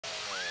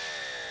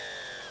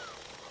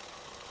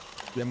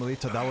Yeah,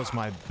 Melita, that was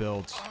my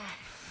build.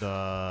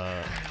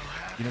 The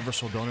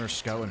Universal Donor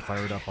Scout and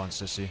fired up on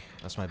Sissy.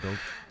 That's my build.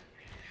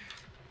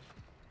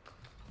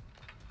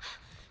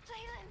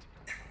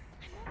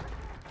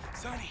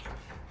 Sonny,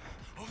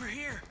 over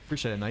here.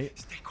 Appreciate it, Knight.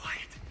 Stay quiet.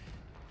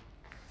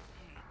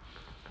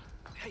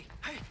 Hey,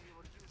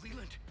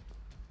 Leland.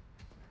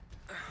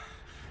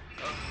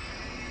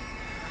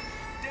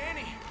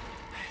 Danny,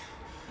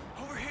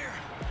 over here.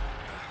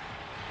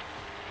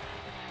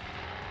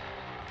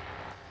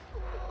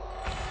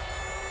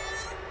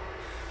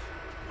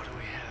 What do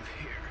we have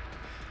here?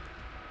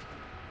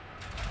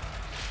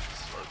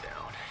 Slow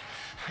down.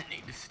 I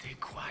need to stay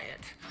quiet.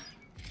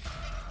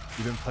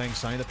 You've been playing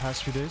Sunny the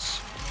past few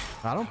days?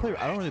 I don't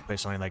really play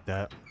Sunny like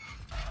that.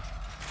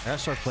 I gotta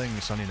start playing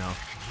Sunny now.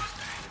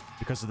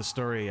 Because of the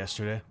story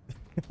yesterday.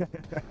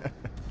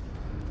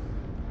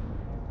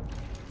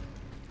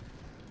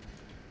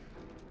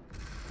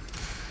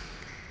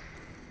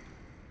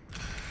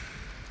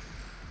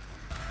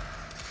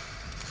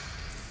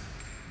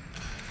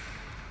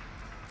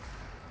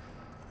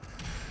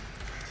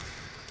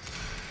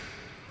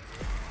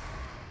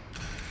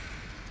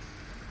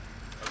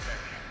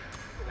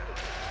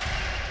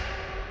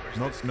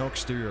 No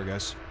exterior,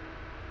 guys.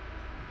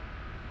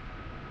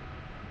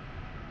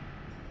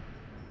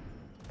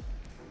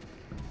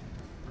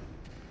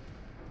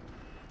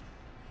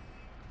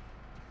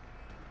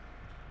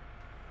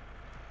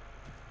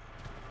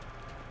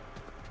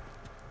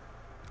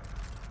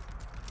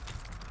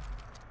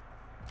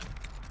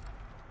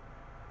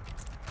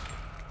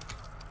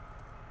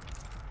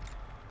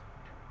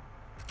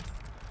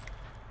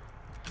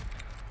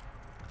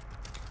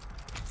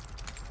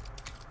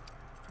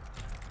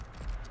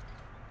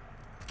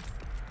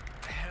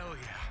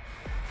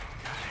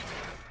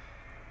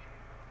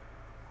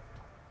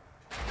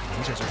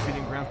 These guys are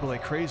feeding Grandpa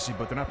like crazy,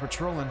 but they're not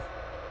patrolling.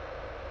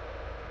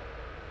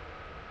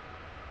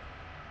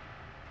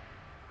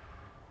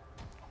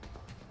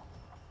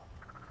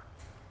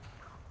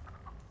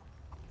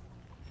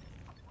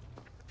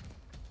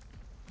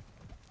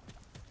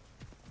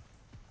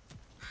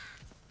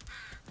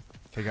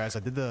 Okay, guys, I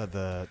did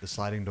the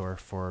sliding door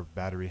for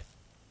battery.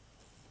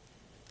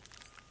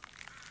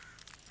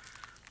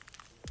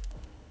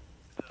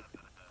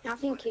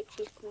 Nothing keeps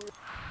you cool.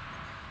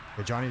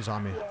 Hey, Johnny's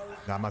on me.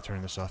 Nah, I'm not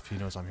turning this off. He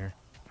knows I'm here.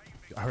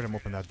 I heard him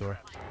open that door.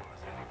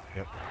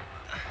 Yep.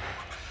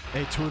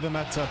 Hey, two of them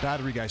at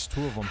battery, guys.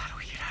 Two of them. How do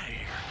we get out of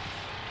here?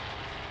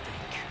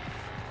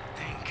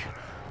 Think.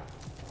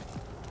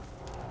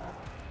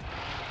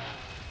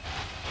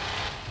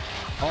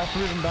 All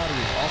three of them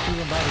battery. All three of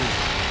them battery.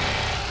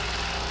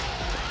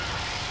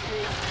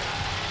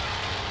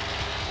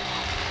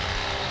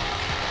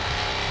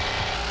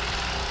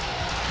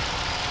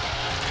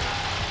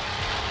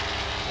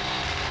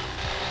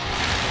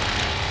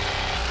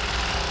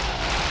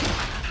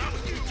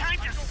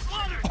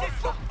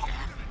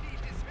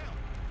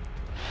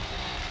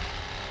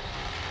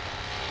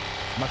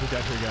 Might be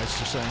dead here, guys.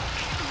 Just saying.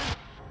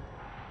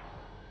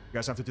 You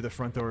guys have to do the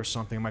front door or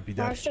something. It might be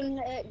dead.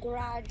 Martian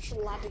garage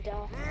ladder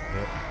door.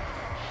 Yep.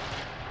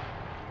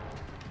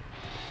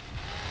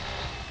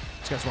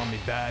 These guys want me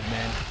bad,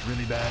 man.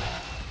 Really bad.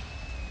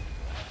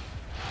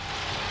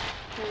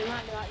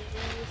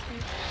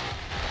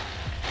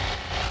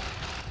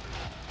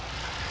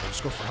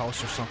 Let's go for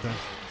house or something.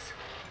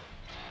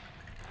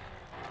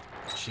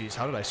 Jeez,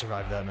 how did I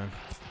survive that, man?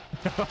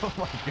 Oh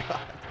my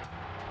god.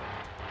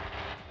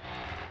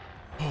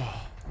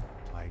 Oh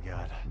my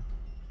god.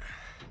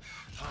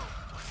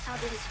 How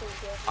did he still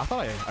get? I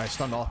thought I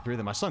stunned all three of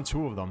them. I stunned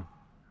two of them.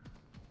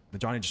 The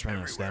Johnny just ran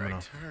out of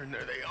stamina. There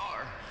they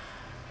are.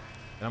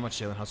 And how much,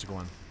 Jalen? How's it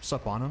going? What's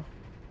up, Anna?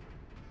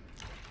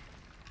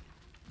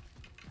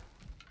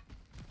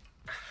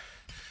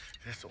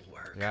 This'll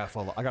work. Yeah,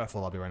 I got a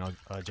full lobby right now,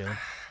 Jalen.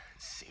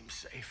 Seems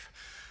safe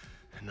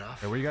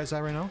enough. Hey, where you guys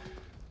at right now?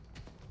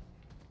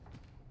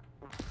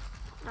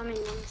 I'm in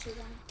one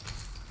season.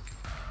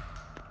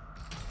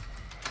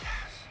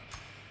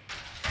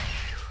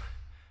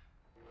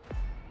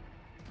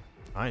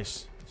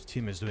 Nice. This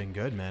team is doing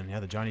good, man. Yeah,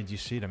 the Johnny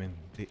DC'd. I mean,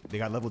 they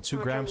got level 2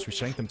 grams. We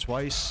shanked them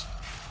twice.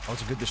 That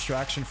was a good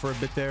distraction for a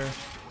bit there.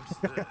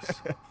 What's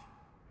this?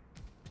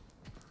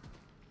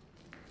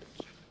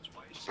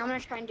 I'm gonna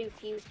try and do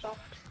fuse box.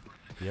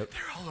 Yep.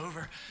 They're all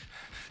over.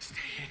 Stay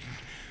hidden.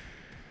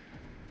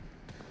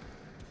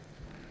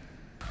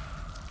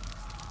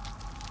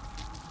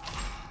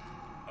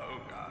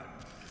 Oh god,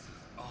 this is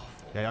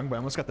awful. Yeah, young boy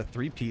almost got the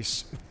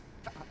 3-piece.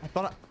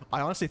 I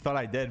honestly thought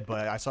I did,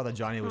 but I saw that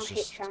Johnny was he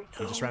just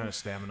ran out of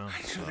stamina,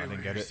 so I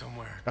didn't get it.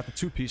 Somewhere. Got the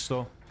 2-piece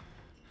though.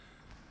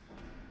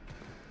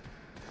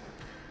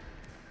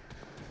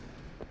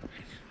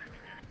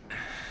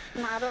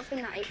 No, I don't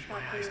think that is My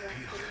eyes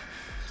peeled.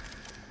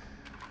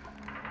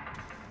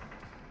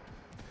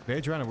 Hey,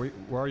 Adriana,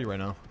 where are you right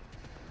now?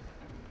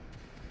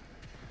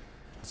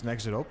 Is an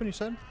exit open, you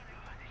said?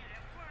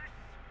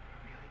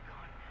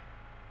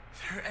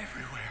 They're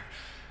everywhere.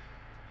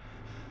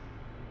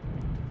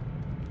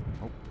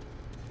 Oh.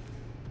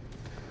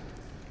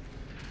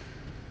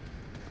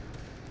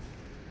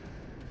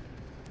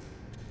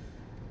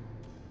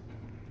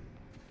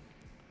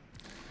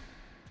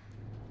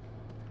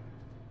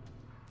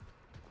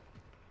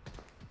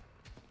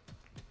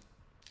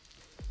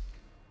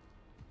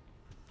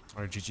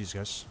 Alright, GG's,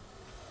 guys.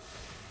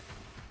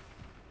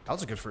 That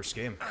was a good first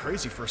game.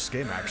 Crazy first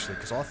game, actually,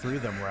 because all three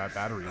of them were at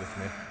battery with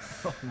me.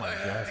 Oh my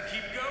god. To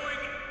keep going.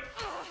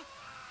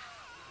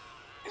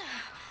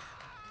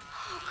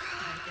 Oh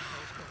God.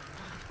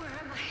 Where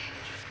am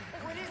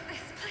I? What is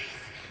this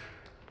place?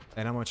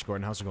 And how much,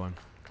 Gordon? How's it going?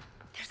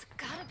 There's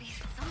gotta be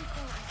something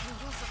I can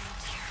use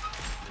around here.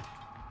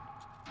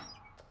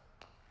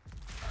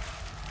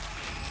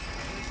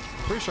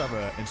 I'm pretty sure I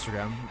have an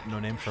Instagram, no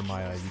name for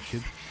my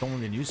YouTube. Don't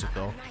really use it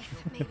though. A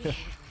knife, maybe.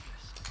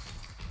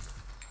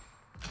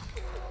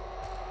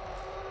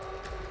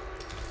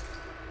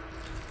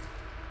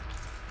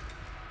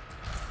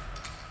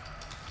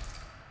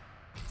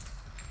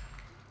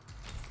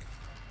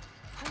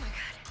 Oh my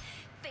God.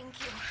 Thank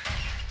you.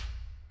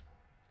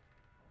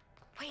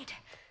 Wait.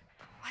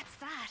 What's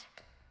that?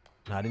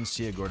 No, I didn't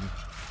see it, Gordon. Oh,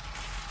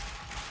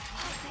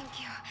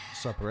 thank you.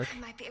 What's up, Rick? I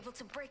might be able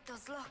to break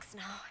those locks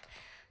now.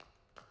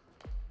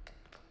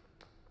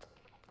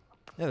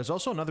 Yeah, there's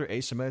also another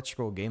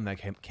asymmetrical game that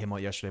came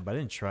out yesterday, but I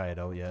didn't try it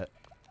out yet.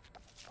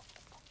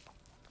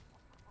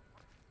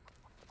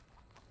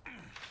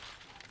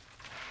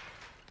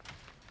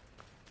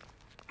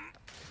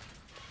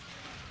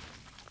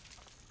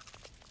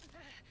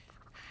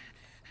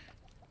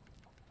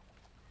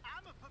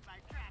 I'ma put my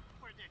traps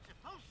where they're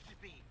supposed to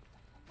be.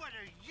 What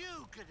are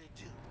you gonna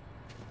do?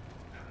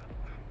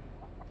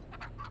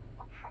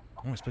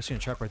 Oh, especially in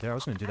a trap right there. I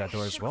was gonna do that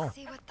door as should well.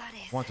 see what that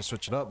is. I want to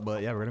switch it up,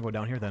 but yeah, we're gonna go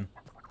down here then.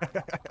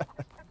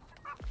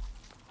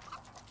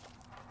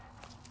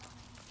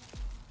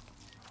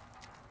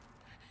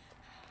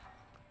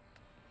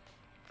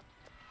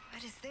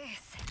 What is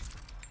this?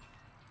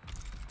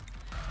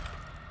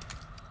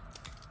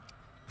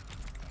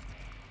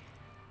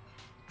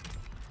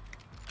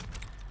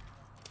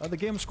 The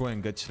game's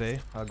going good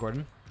today,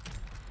 Gordon.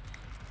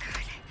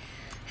 Good.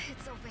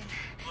 It's open.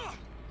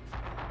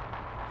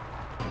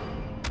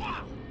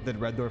 Did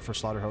red door for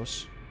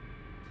Slaughterhouse.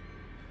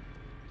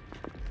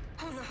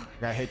 Oh no.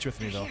 Guy hit you with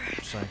me though. Here.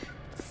 Just saying.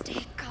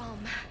 Stay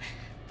calm.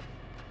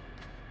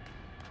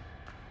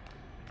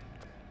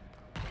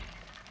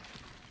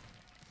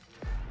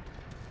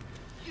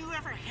 You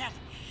ever had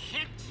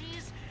head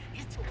cheese?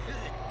 It's good. Come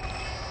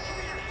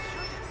here,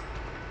 I'll show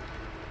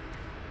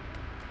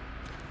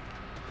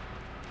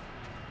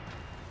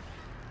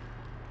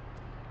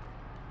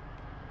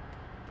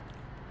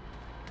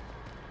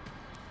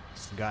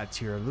you. Got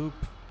tier loop.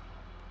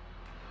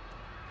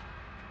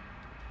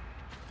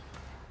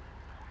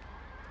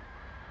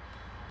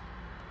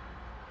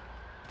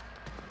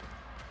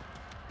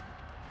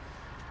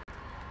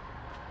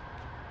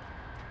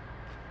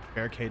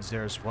 Barricades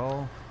there as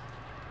well.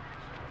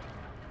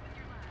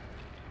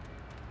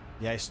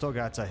 Yeah, I still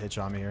got a hitch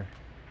on me here.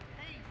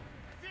 Hey,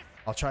 sis,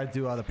 I'll try to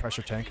do the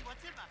pressure tank.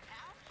 what's in my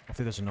pouch?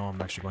 Hopefully he doesn't know I'm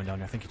actually going down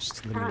there. I think he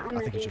just literally, I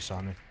think he just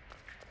saw me.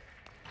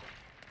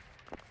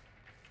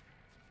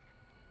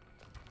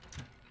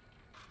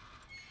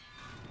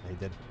 Yeah, he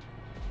did.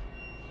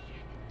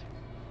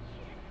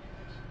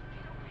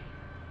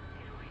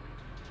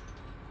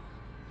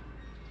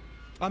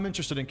 I'm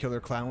interested in Killer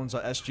Clowns.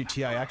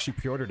 SGT, I actually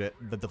pre-ordered it,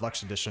 the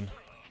deluxe edition.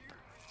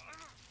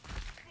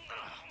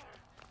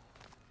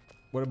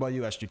 What about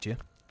you, SGT?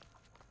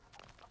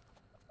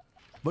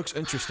 Looks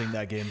interesting,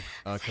 that game,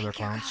 Killer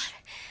Clowns.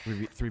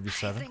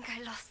 3v7. I think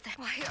I lost them.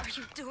 Why are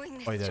you doing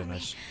this Oh, you to did, me?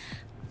 nice.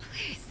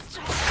 Please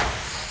stop.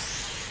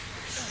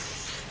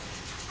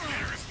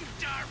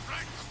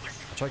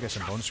 I'll try to get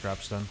some bone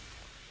scraps done.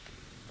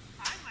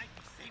 I might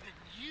be saving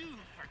you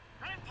for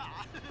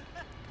Grandpa.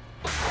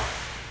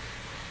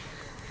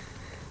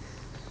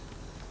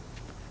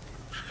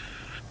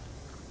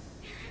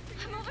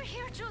 I'm over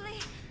here, Julie.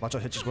 Watch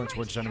out, Hitch is going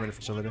towards the generator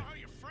facility. How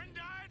your friend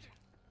died?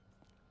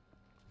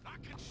 I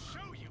can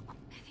show you.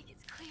 I think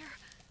it's clear.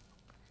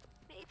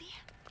 Maybe.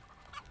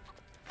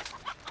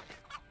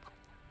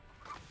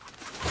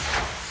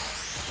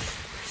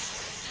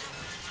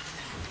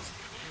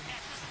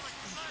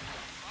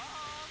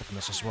 Open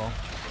this as well.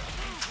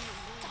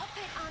 Stop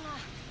it, Anna.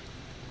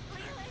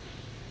 Leland,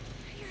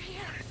 you're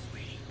here.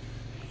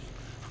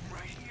 I'm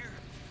right here.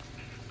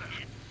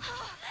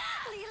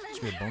 Leland.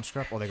 Should be a bone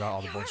scrap? Oh, they got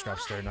all the bone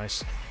scraps there.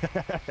 Nice.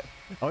 I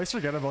always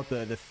forget about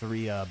the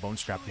 3 bone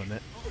scrap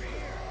limit.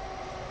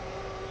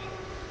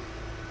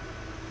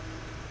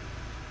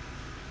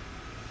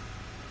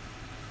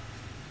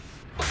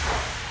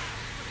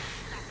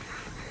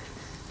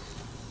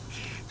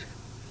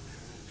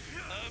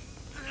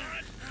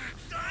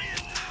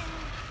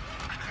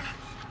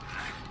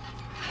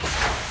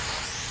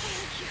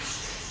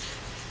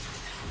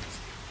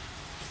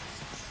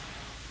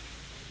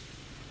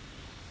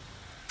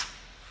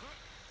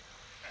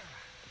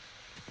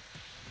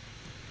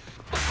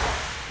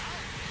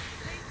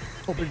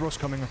 Oh, big bro's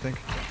coming, I think.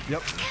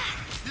 Yep.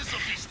 This'll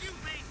be you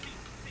made me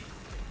see.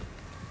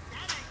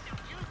 That ain't no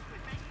use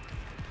with me.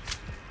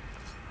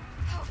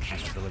 Okay.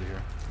 Nice ability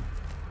here.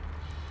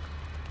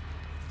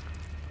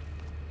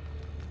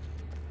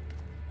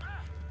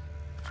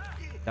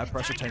 That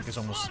pressure tank is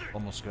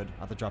almost good. I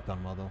have to drop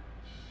down well though.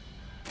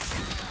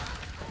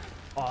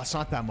 Oh, it's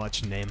not that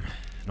much, name.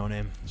 No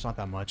name. It's not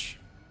that much.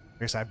 I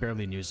guess I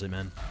barely use it,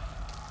 man.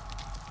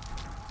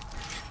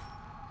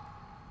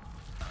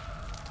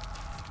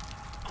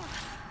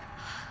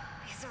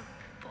 These are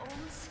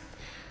bones.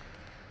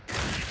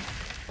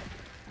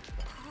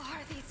 Who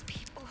are these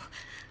people?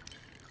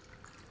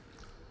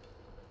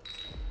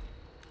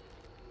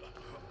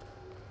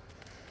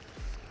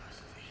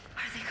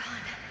 Are they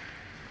gone?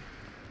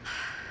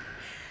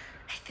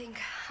 I think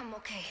I'm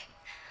okay.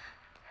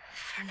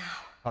 For now.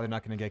 Probably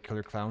not gonna get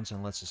killer clowns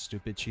unless it's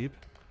stupid cheap.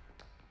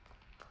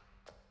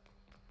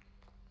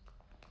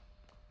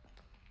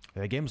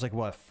 Yeah, the game's like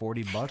what,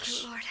 40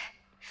 bucks? Thank you, Lord.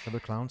 Killer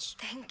clowns.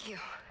 Thank you.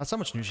 That's how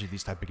much usually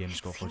these type of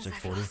games go for. It's like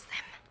Seems 40. I've lost them.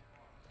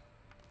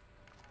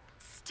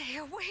 Stay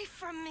away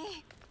from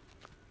me.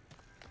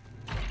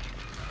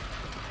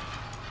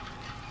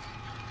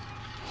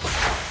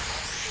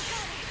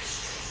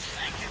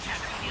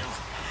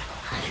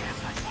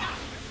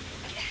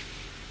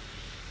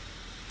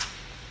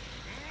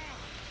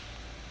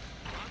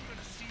 I'm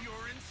gonna see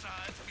your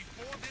insides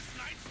before this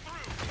night's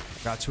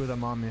through. Got two of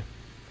them on me.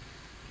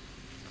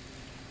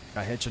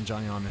 Got Hitch and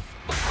Johnny on me.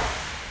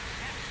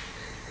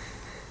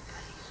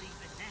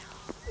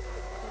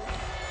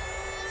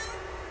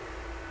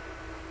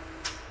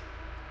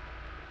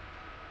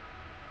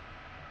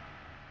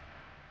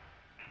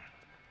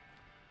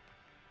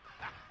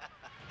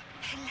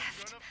 They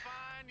left. Gonna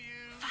find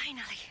you.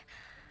 Finally.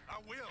 I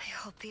will. I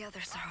hope the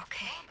others are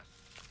okay.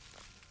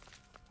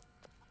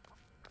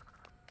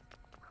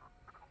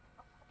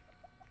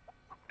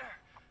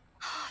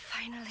 Oh,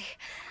 finally.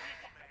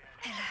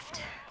 They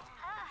left.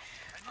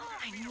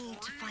 I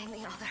need to find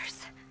the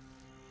others.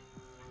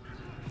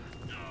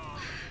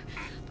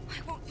 Why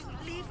won't you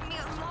leave me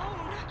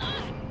alone?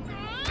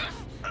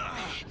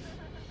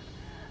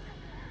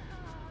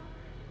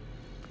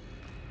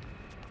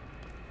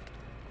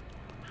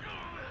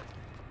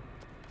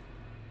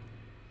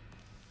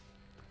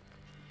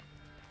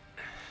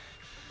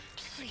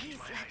 Please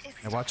let this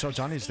And watch out,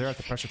 Johnny's there at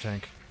the pressure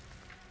tank.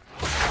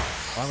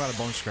 Oh, I got a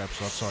bone scrap,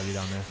 so I saw you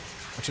down there.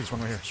 Actually, there's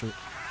one right here. Sweet.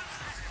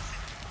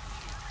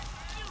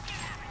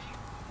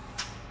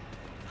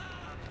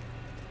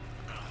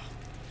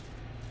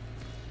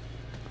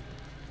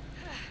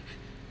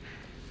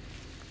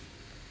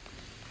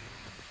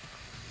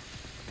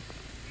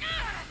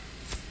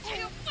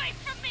 Stay away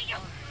from me, you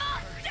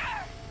monster!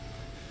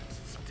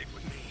 Stick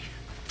with me.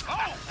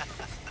 Oh!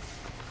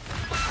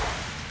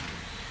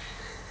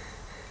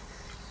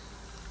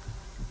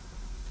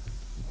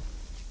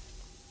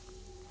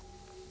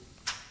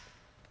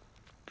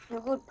 No,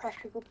 good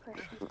pressure, good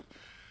pressure.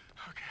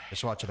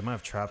 Just watch it. I might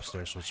have traps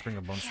there, so let's bring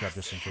a bone scrap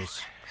just in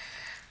case.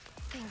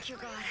 Thank you,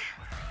 God.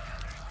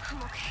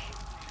 I'm okay.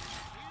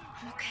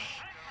 I'm okay.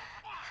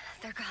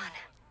 They're gone.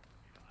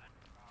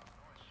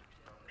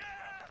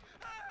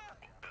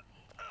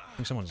 I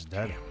think someone's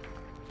dead.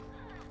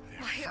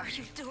 Why are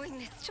you doing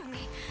this to me?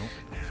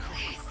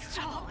 Please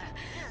stop.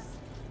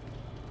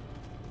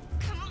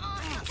 Come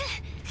on.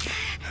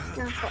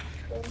 No, fuck.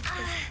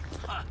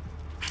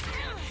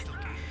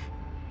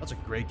 That's a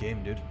great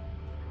game, dude.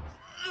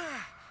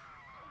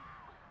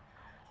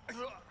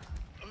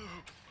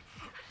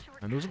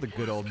 And those are the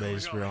good old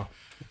days, bro.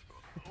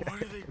 What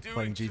are they doing?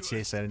 Playing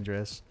GTA San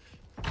Andreas.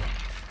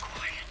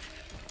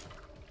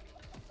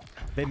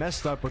 They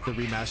messed up with the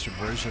remastered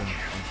version,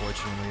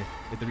 unfortunately.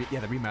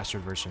 Yeah, the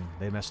remastered version.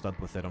 They messed up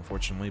with it,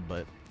 unfortunately,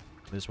 but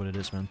it is what it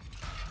is, man.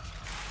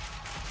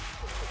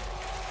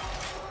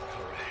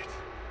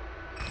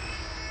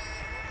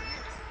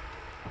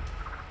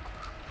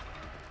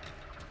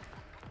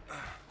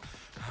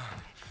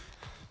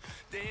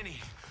 Danny.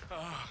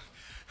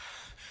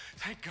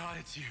 Thank God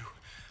it's you.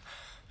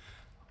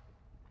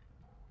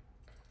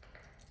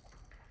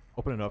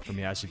 Open it up for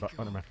me. I see. Oh,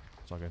 never mind.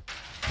 It's all good.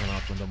 Turn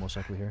off window most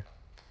likely here.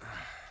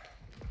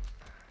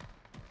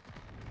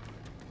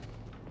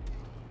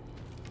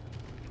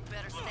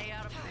 Better stay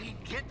out of Hey,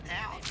 get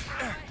out.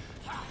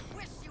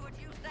 Wish you would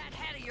use that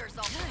head of yours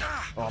all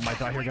Oh, I might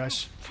die here,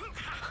 guys.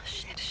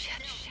 Shit.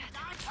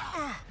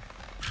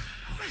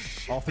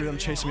 All three of them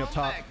chasing me up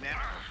top.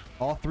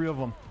 All three of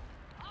them.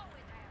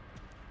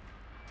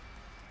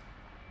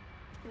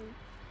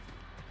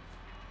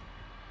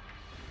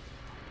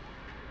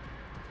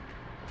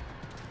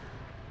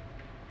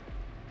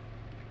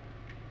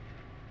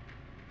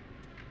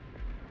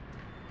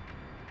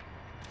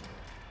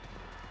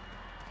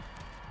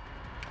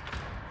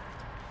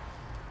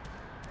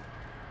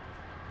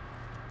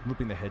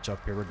 Looping the hitch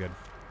up here, we're good.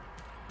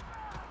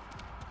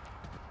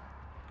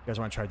 You guys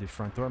want to try to do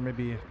front door,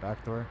 maybe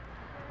back door?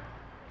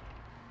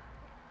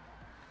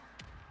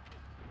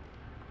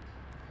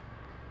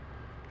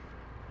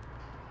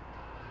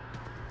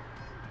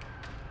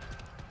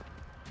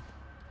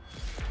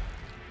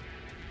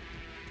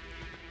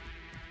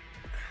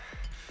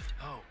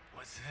 Oh,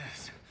 what's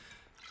this?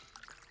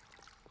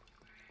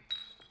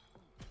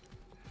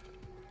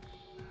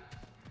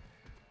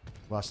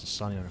 Lost the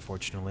Sunny,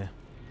 unfortunately.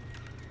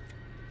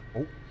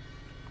 Oh.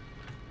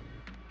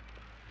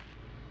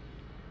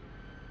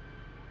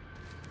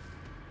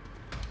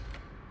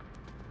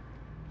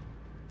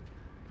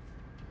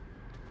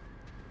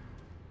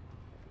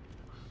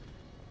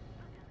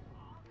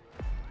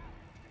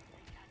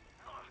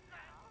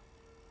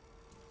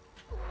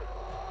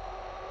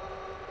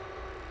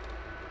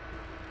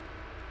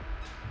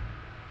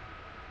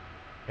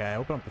 Okay, I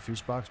open up the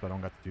fuse box, but I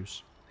don't got the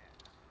fuse.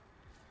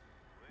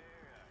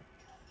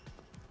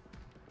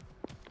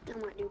 I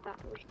might do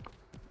battery.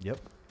 Yep.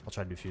 I'll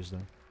try to do fuse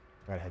then.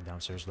 I gotta head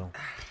downstairs though.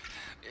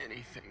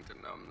 Anything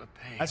to numb the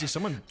pain. I see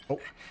someone. Oh,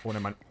 never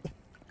mind.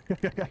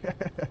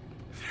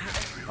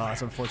 Oh,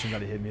 it's unfortunate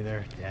that he hit me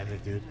there. Damn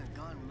it, dude.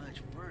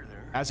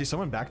 I see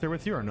someone back there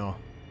with you or no?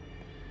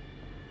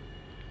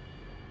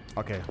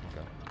 Okay,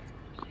 okay.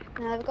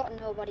 No, I've got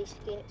nobody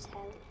skates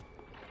hell.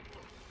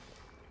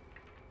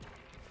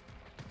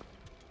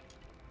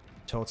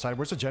 Toad side.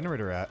 Where's the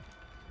generator at?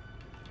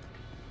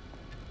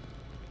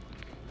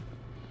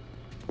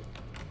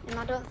 And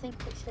I don't think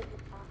it's at the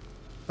back.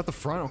 At the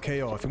front? Okay,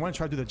 yo. If you want to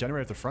try to do the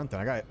generator at the front,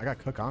 then I got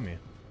Cook on me.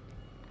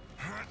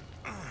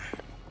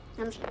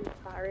 I'm just doing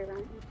battery right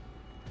now.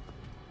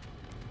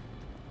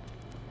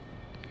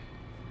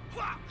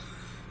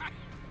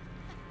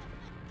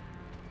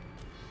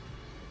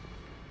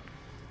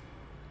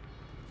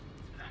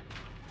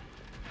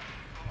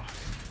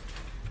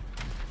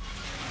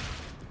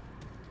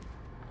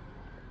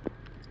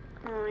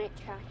 Alright,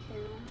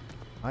 tracking.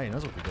 Ah, he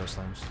knows what the door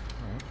slams.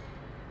 Alright.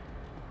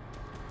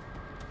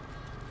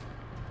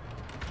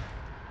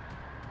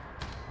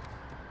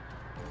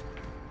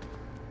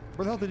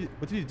 Where the hell did he...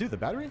 What did he do? The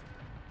battery?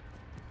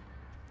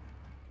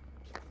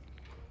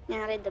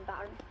 Yeah, I did the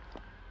battery.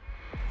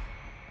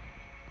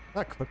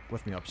 That Cook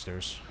with me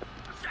upstairs.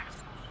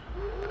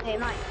 Hey,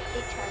 Mike,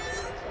 it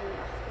charges me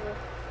after.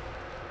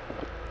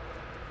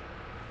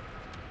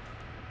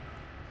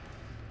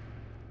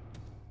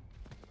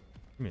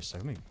 Give me a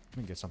second. Let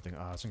me get something.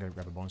 I was gonna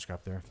grab a bone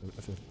scrap there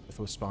if it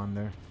was spawned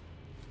there.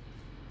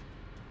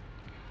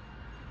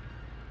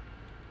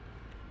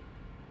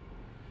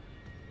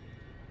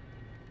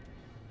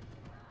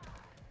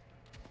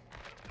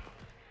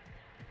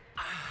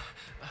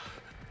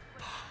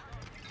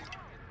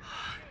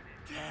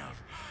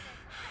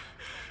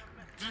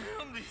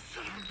 Damn these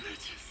son of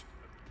bitches.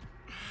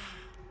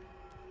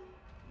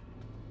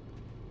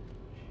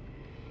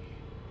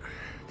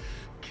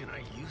 Can I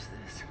use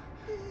this?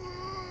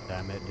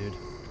 Damn it, dude.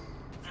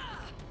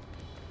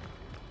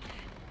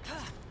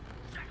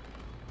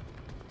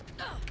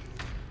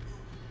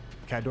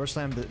 Okay, I door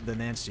slammed the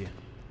Nancy.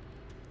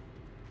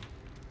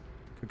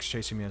 Cook's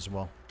chasing me as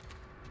well.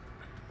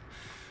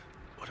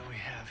 What do we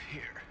have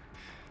here?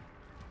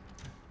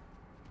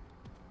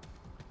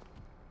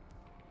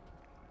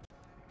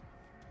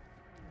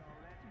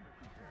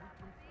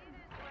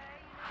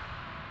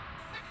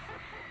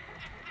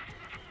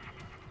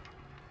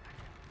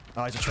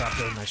 Oh, he's a trap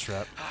there. Nice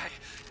trap.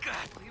 God,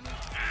 leave me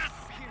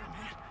here,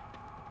 man.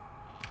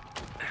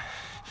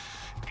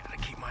 Gotta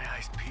keep my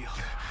eyes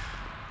peeled.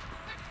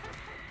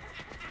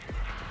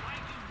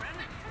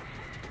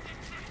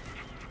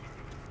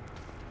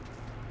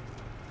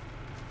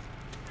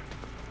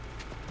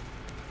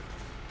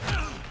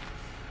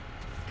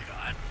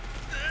 God,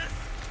 this.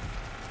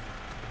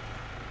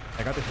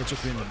 I got the hitch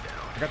with me in the.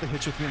 I got the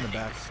hitch with me in the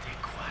back. Stay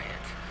quiet.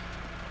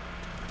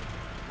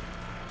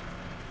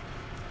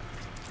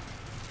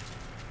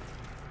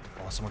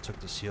 Oh, someone took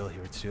this heal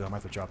here too. I might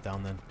have to drop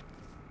down then.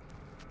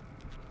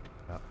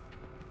 Yeah, I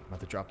might have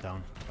to drop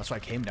down. That's why I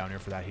came down here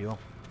for that heal.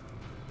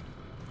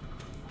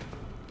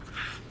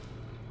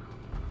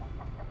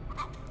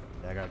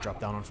 Yeah, I gotta drop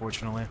down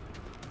unfortunately.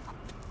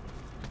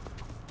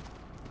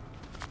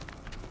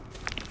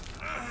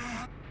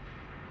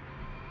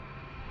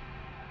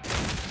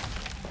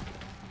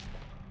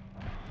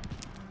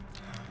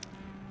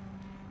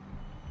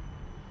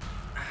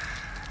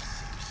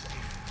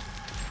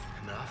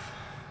 Enough.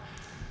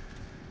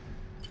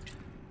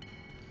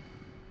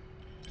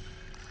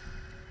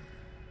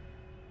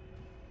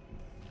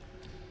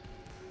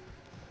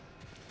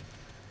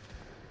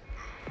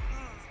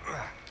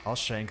 I'll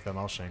shank them.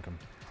 I'll shank them.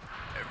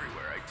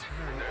 Everywhere I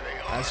turn, there they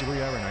are. I see where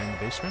you are right now. In the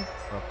basement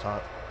or up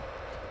top?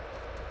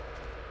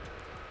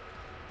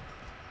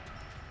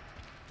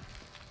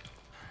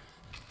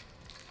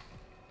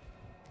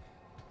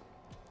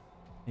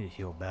 Need to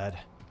heal bad.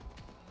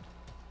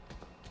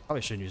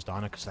 Probably shouldn't use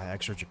Donna because that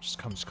extra just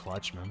comes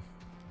clutch, man.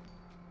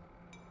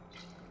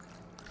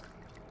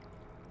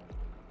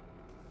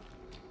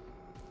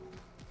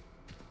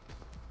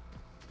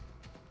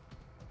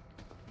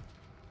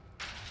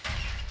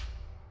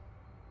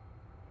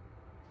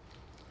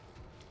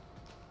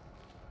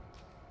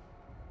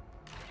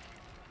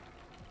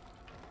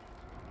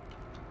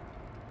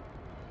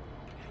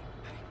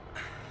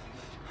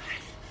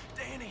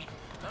 Danny,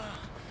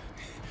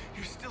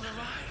 you're still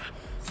alive.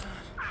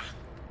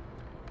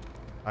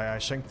 I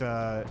shanked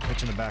the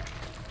hitch in the back.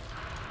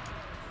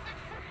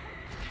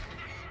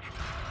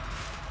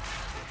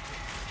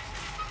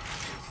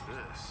 What's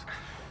this?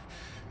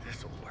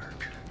 This'll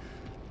work.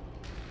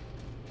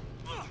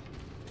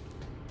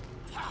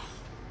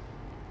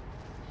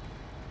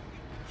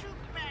 Too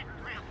bad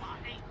Grandpa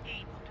ain't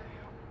able to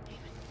help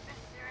even if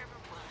there ever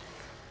was.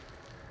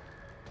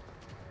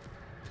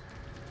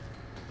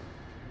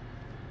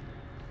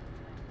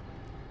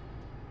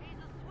 He's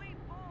a sweet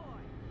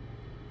boy.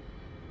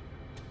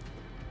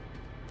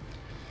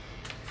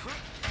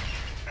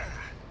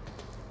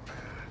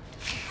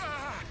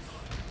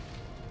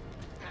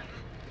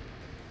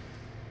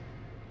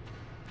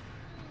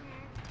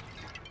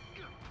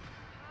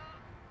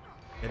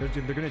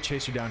 They're gonna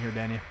chase you down here,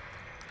 Danny.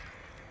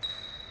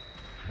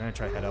 I'm gonna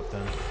try head up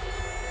then.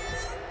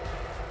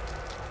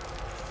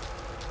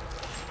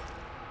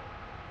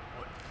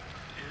 What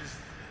is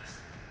this?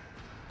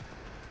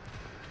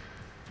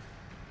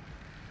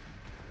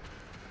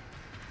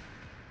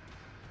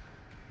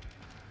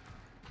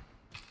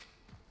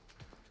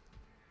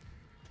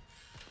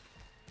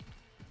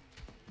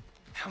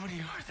 How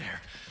many are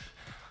there?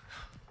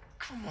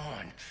 Come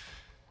on.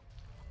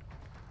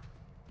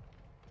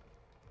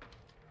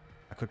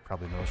 I could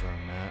probably knows where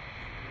I'm at.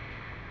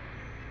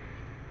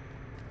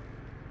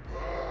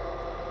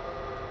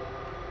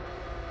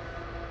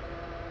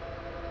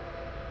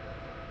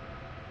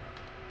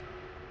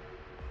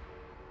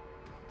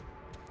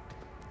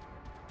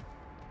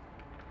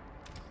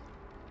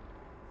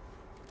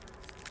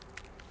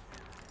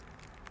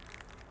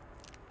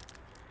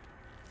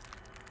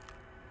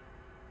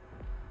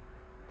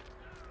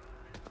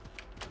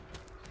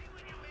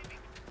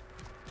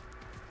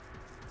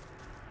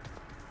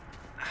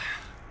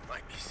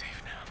 Might be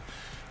safe now.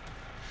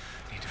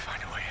 Need to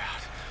find a way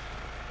out.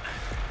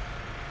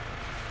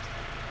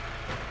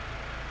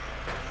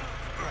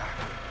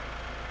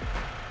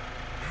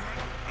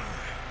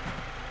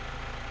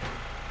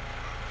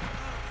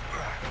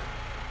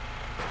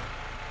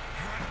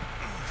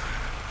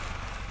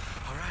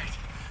 All right.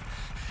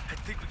 I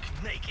think we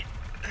can make it.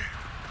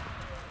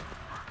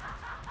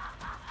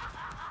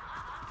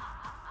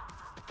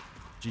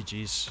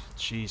 GG's.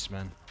 Jeez,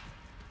 man.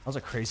 That was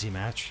a crazy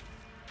match.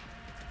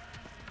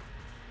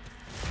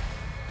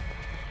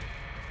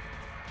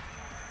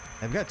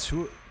 I've got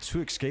two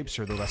escapes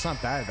here, though. That's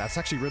not bad. That's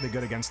actually really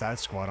good against that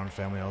squad on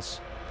Family House.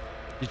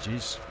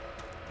 GG's.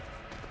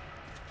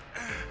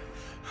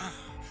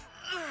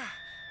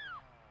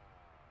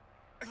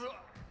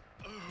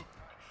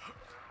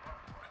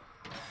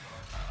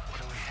 What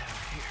do we have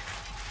here?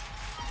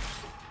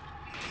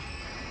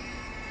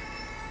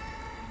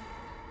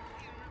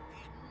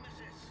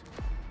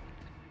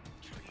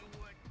 Tell you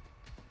what.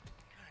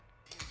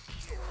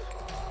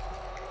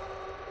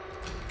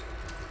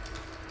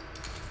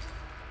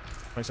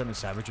 27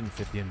 Savage and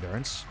 50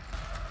 Endurance.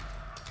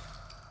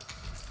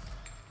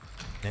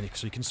 And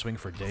so you can swing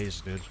for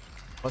days, dude.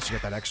 Plus you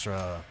get that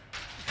extra...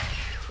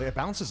 It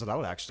balances it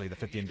out, actually, the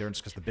 50 Endurance,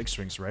 because the big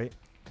swings, right?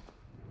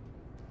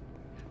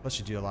 Plus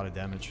you do a lot of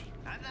damage.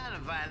 I'm not a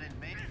violent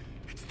man.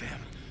 It's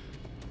them.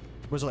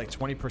 Was it like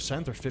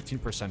 20% or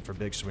 15% for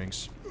big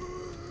swings?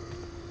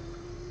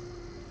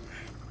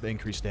 The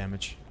increased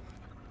damage.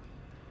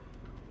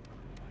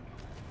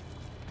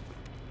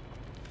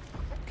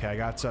 Okay, I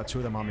got 2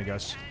 of them on me,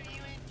 guys.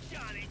 You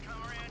and Johnny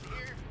come around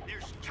here.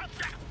 There's trouble.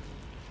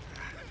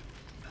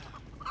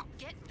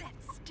 Get that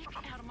stick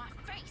out of my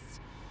face.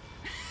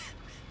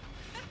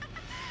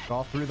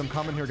 All 3 of them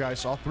coming here,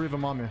 guys. All 3 of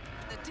them on me.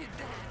 That did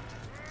that.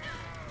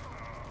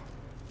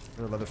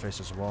 They're Leatherface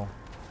as well.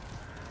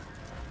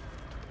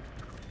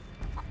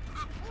 Well,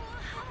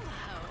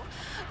 hello.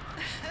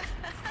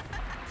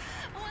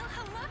 Well,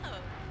 hello.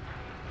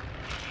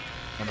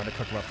 I'm gonna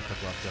cook left.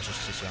 That's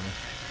just to me.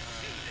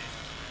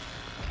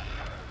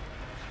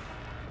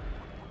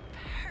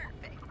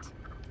 Perfect.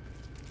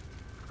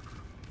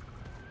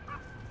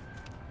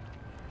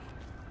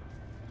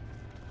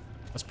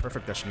 That's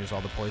perfect. I should use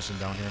all the poison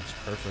down here. It's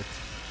perfect.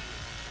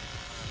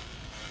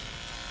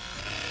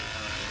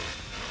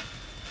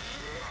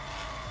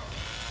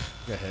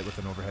 Get hit with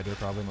an overhead here,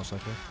 probably, most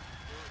likely.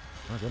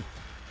 Oh, good.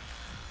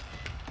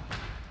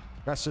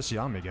 Got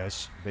Sissy on me,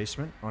 guys.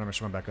 Basement. I want to make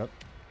sure I'm back up.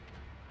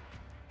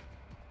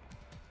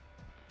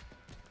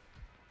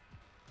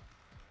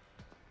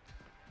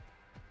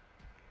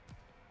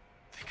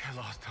 I think I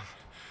lost them.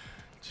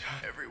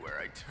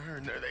 Everywhere I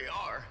turn, there they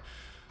are.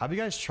 Have you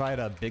guys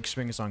tried big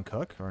swings on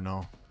Cook or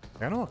no?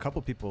 I know a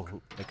couple people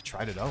who like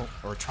tried it out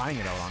or trying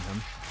it out on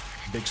him.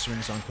 Big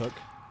swings on Cook.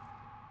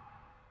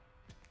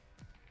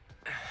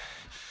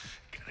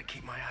 Gotta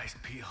keep my eyes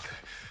peeled.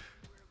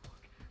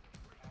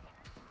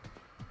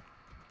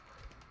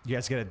 You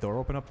guys get a door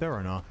open up there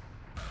or no?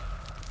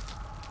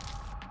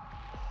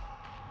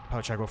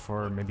 Probably try to go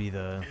for maybe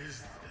the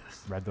Is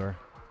this? red door.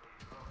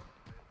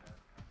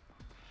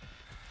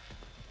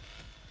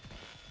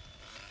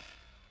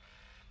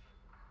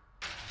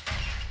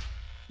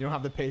 You don't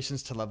have the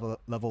patience to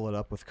level it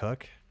up with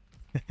Cook.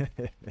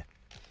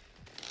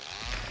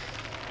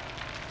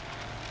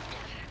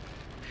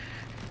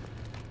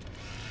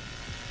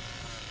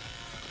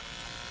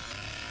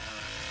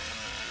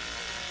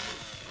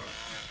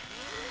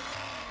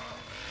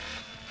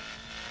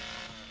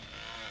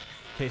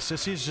 Okay,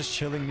 Sissy's just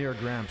chilling near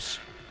Gramps.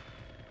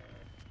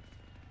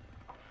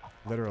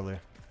 Literally. I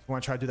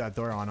want to try to do that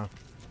door, Anna.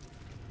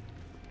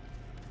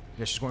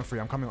 Yeah, she's going for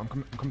you. I'm coming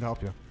to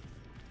help you.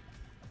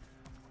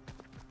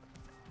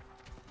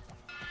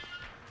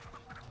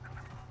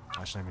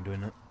 Oh, she's not even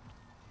doing it.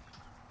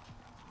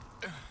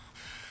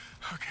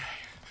 Okay.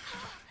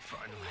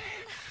 Finally.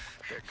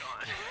 They're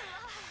gone.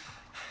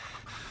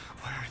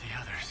 Where are the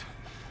others?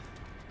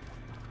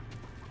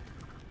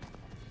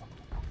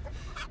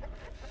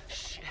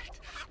 Shit.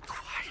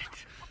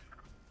 Quiet.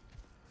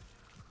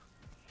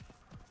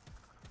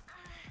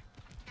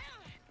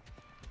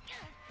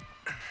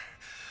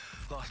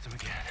 lost him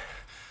again.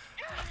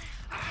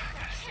 I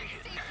gotta stay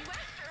hidden.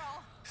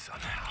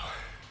 Somehow.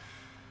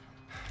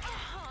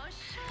 Oh,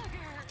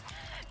 sugar.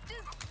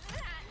 Does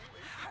that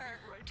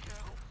hurt?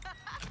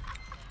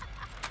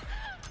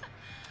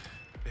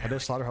 I did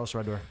slaughterhouse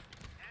red door.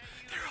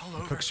 They're all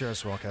over. Cook's here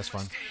as well. Okay, that's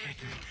fine.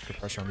 Good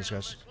pressure on these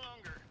guys.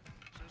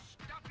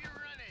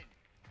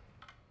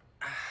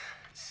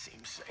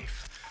 Seems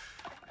safe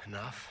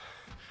enough.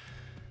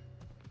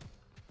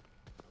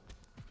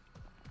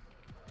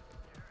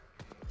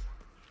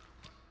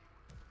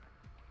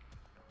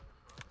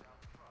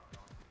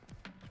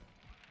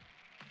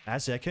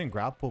 Actually, I can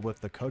grapple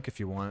with the cook if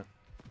you want.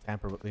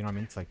 Tamper with, you know what I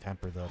mean? It's like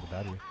tamper the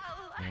battery.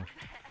 You know?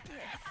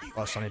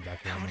 Oh, Sonny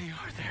back here. How many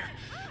are there?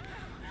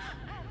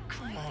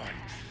 Come on.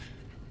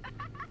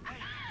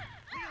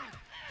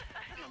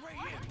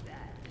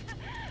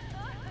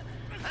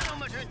 I don't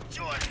much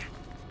enjoy it.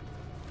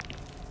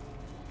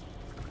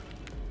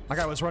 My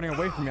guy was running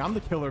away from me. I'm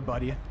the killer,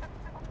 buddy.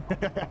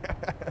 This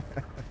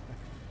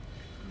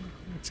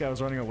guy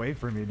was running away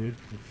from me, dude.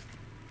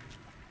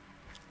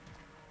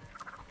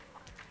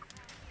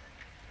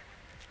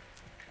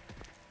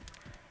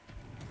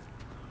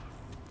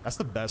 That's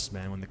the best,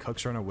 man, when the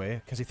cooks run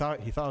away, because he thought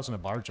I was gonna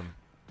barge him.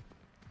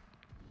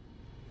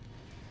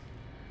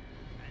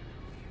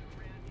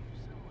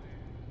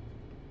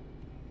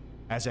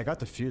 As I got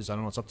the fuse, I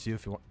don't know. It's up to you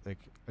if you want. Like,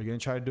 are you gonna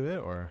try to do it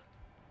or?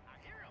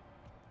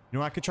 You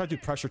know, I could try to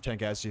do pressure tank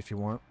Azzy if you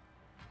want.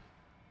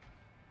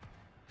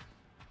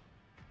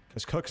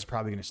 Because Cook is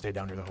probably gonna stay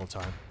down here the whole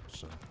time.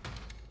 So.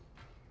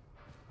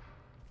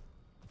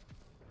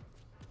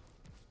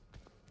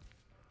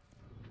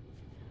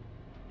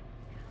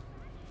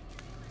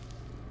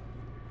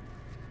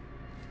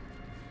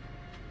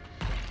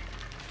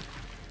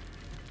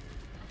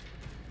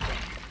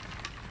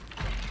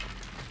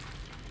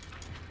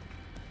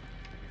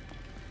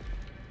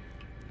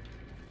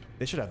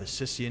 They should have the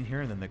sissy in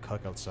here and then the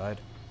cook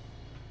outside.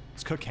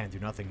 This cook can't do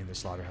nothing in this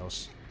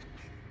slaughterhouse.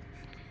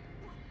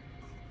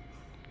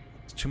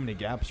 There's too many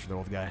gaps for the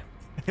old guy.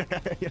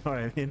 You know what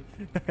I mean?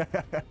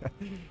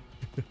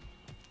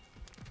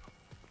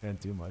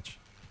 Can't do much.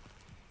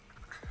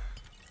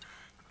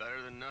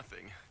 Better than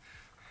nothing.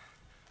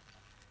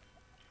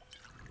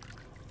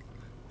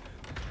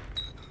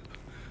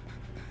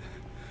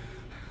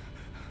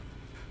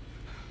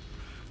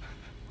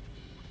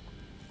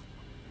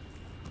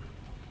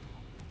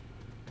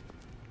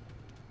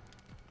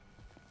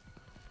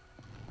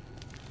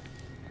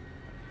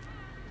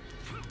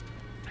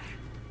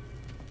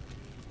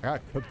 I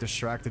got Cook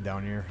distracted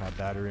down here at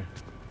battery.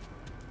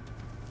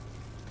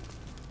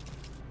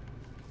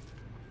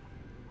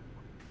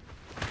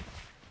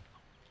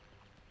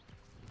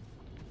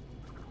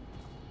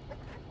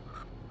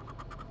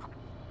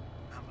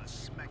 I'ma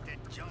smack that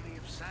Johnny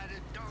upside his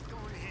doggone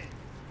head.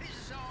 This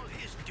is all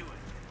his doing.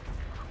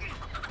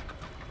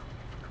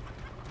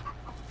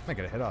 I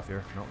get a hit off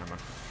here. No, never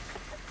mind.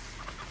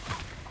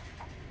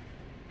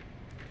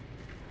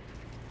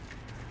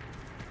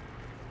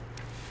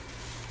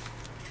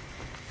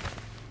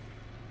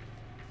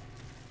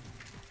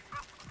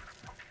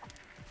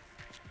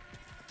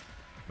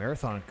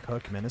 Marathon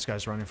Cook, man, this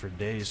guy's running for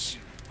days.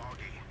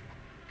 Foggy.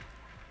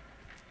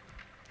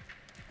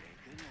 They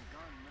couldn't have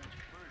gone much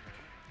further.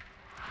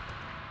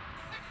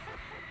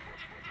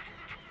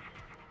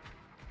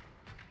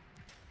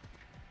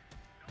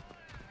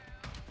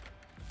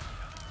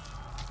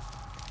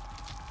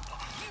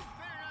 You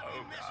better not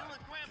be messing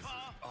with Grandpa.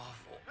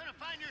 Awful. Gonna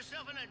find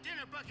yourself in a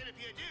dinner bucket if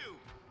you do.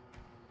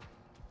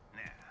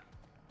 Now.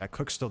 That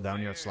Cook's still down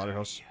here at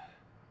slaughterhouse.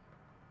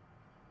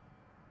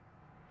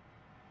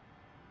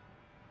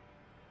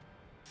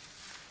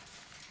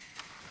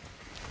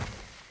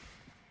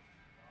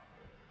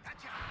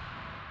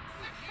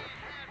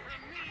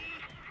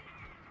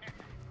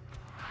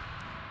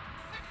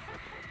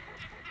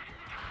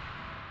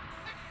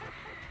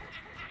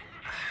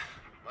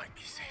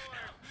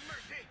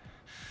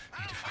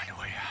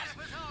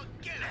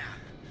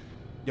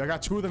 Yeah, I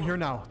got two of them here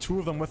now. Two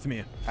of them with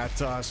me at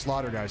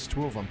Slaughter, guys.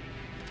 Two of them.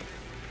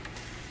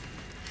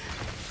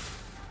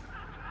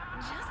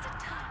 Just a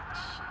touch,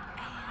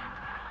 and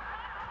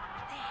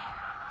there.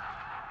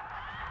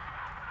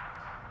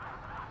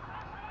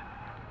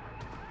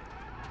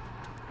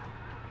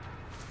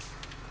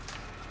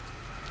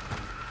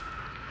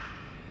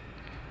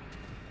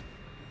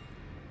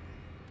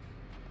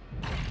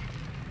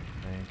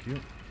 Thank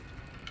you.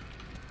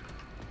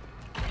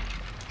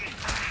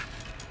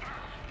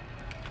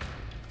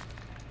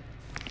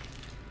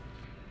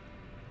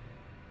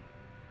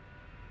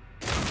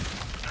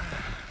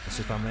 Let's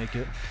see if I make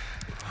it.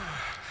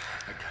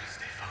 I gotta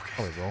stay focused.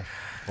 Oh, we will.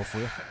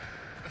 Hopefully.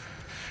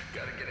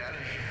 Gotta get out of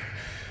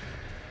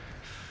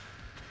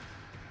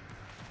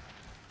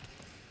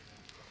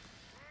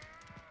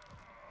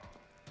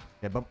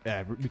here.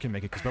 Yeah, we can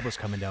make it because Bubba's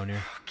coming down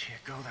here.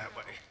 Can't go that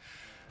way.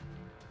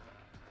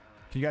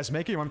 Can you guys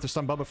make it? You want me to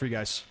stun Bubba for you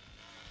guys?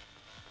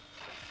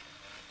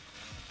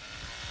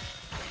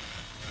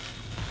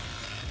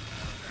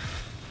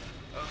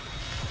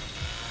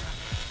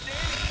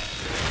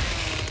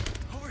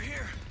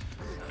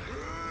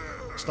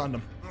 stunned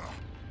him.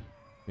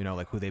 You know,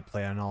 like who they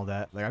play and all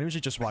that. Like I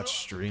usually just watch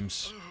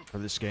streams for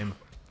this game.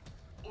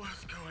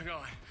 What's going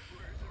on?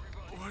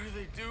 What are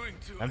they doing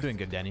to us? I'm doing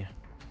good, Danny.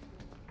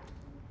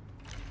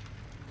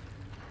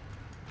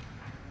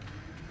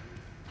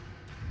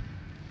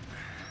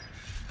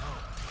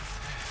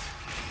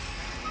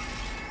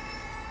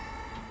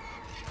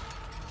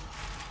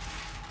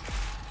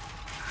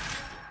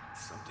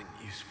 Something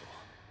useful.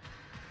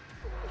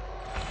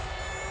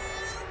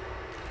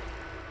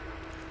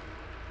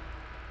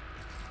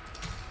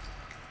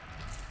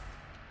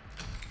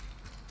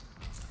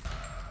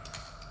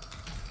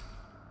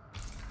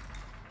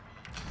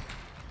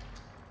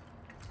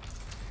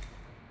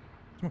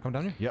 Someone come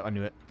down here? Yep, I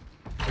knew it.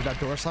 Did that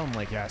door sound? I'm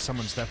like, yeah,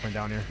 someone's definitely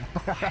down here.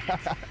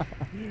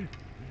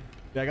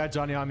 Yeah, I got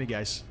Johnny on me,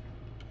 guys.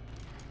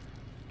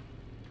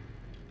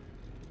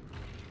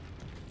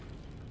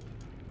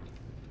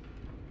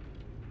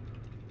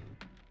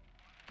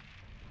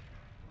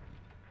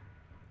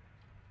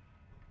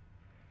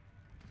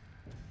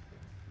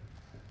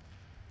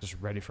 Just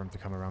ready for him to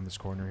come around this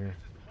corner here.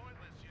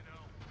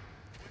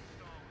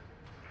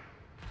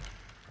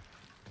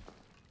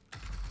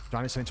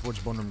 Johnny's heading towards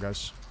bone room,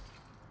 guys.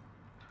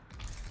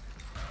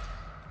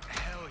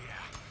 Hell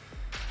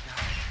yeah.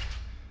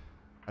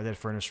 I did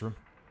furnace room.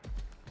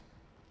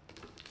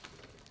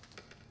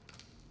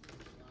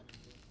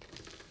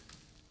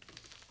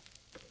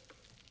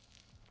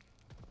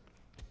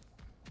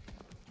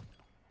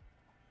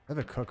 I have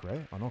a cook,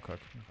 right? Oh, no cook.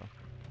 Okay.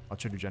 I'll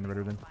try to do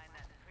generator then. Find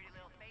that pretty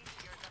little face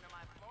of yours under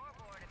my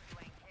floorboard if you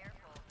ain't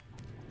careful.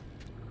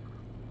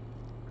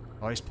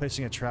 Oh, he's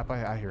placing a trap.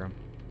 I hear him.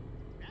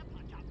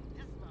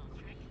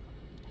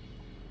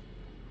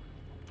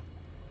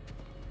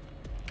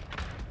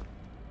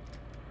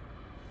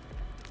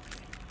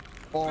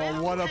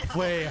 Oh, what a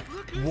play.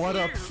 What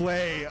a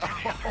play.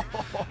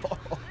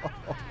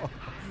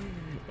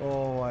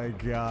 Oh my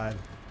god.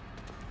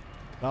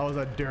 That was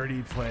a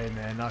dirty play,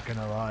 man. Not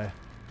gonna lie.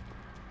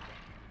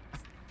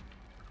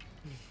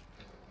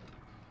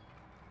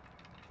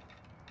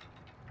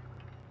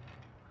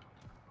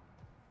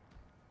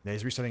 Yeah,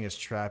 he's resetting his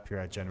trap here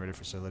at generator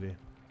facility.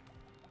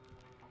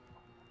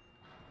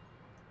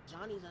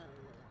 Johnny's on the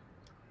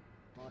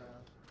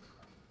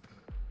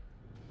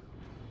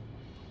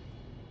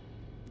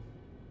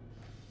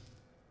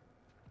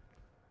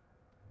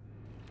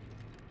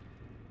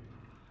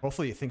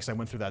Hopefully he thinks I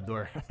went through that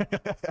door.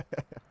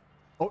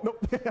 Oh, no.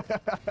 I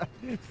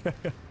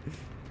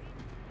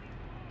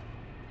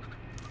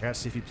gotta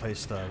see if he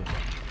placed the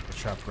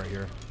trap right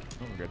here.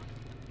 Oh, we're good.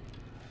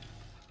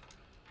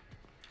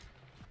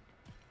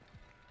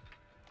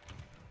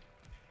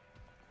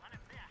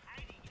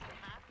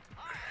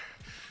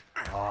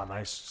 Oh,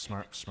 nice.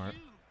 Smart, smart.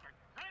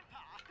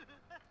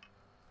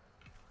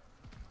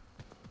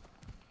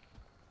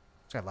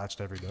 This guy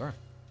latched every door.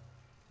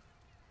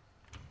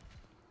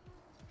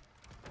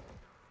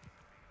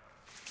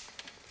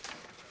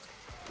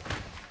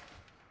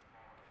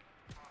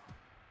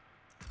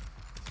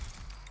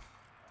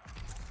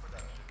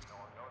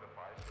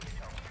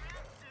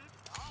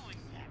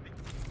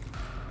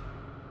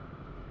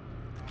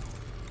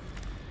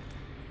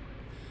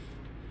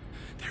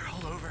 They're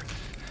all over.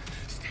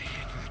 Stay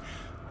hidden.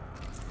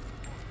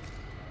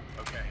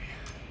 Okay.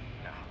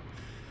 Now,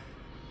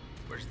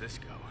 where's this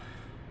go?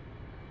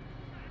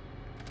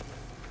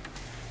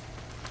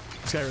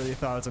 This guy really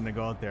thought I was gonna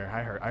go out there.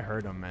 I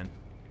heard him, man.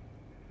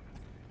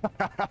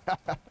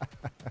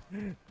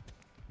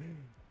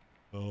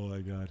 Oh my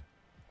god.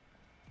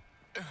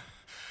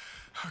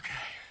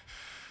 Okay.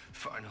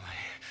 Finally,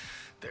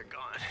 they're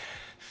gone.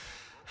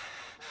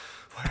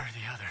 Where are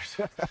the others?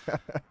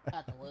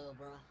 At the wheel,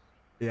 bro.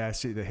 Yeah, I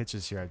see the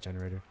hitches here at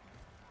generator.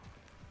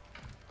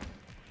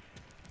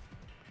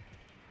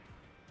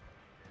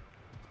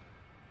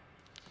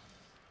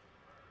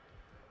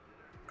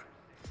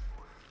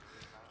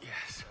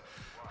 Yes,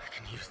 I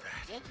can use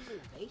that. Get to the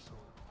basement.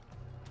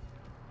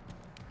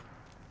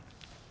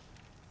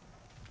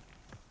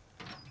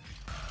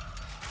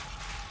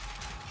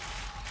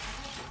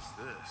 What's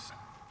this?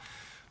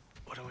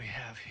 What do we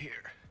have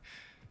here?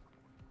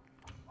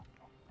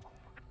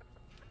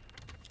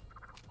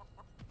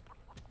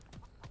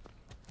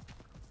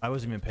 I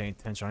wasn't even paying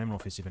attention. I don't even know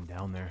if it's even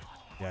down there.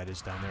 Yeah, it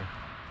is down there.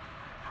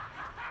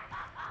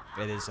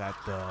 It is at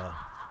the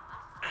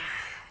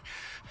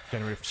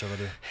generator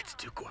facility. It's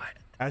too quiet.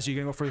 As you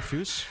gonna go for the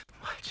fuse?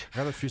 What? I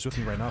have a fuse with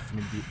me right now for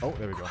me to be. Oh,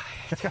 there we go.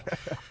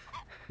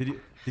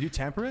 Did you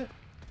tamper it?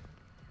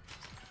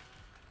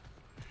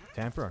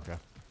 Tamper? Okay.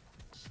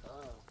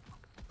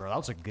 Bro, that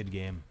was a good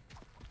game.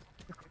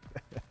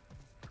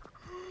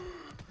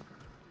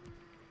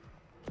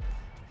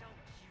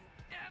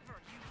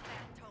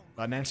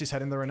 Nancy's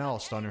heading there right now. I'll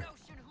stun her.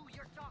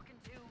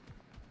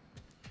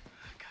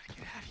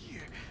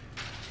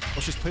 Oh,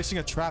 she's placing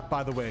a trap,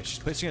 by the way. She's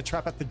placing a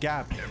trap at the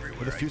gap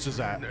where the fuse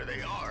is at. There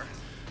they are.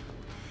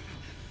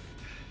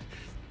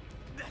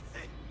 That's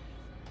it.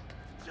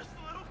 Just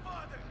a little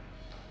farther.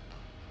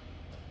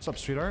 What's up,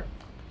 sweetheart?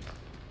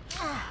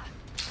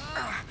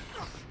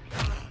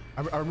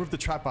 I removed the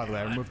trap, by the way.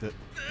 I removed it.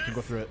 You can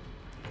go through it.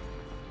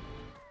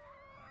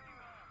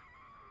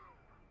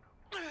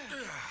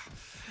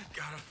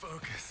 Gotta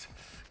focus.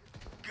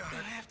 Gotta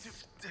have to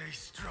stay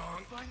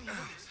strong.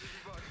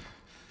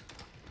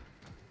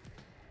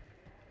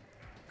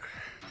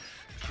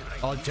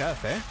 Oh,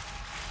 Jeff, eh?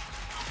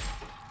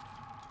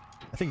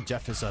 I think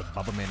Jeff is a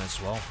Bubba main as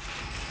well.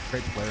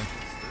 Great player.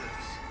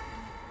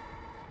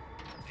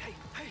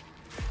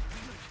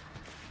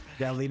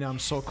 Yeah, Lena, I'm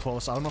so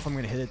close. I don't know if I'm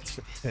going to hit it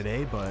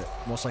today, but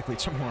most likely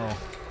tomorrow,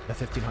 the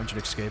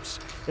 1500 escapes.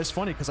 It's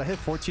funny because I hit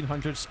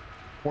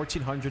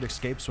 1400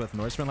 escapes with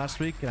Norseman last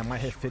week, and I might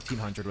hit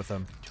 1500 with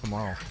him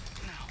tomorrow.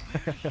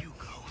 You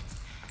go.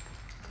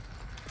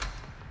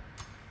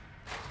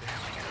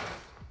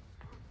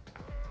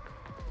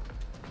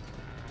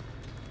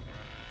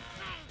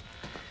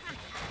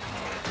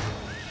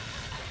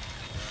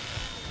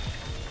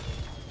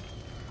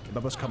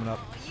 Bubba's coming up.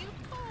 You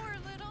poor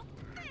little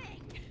thing.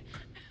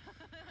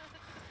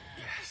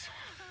 Yes,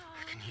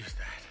 I can use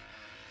that.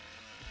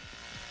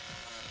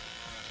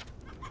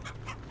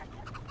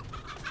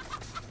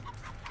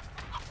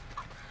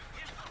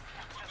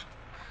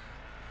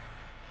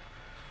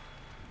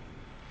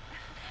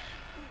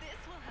 This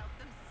will help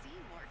them see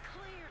more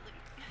clearly.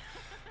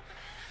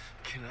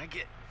 Can I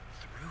get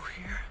through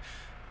here?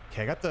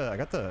 Okay, I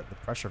got the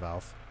pressure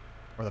valve,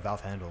 or the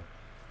valve handle.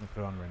 I'm gonna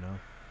put it on right now.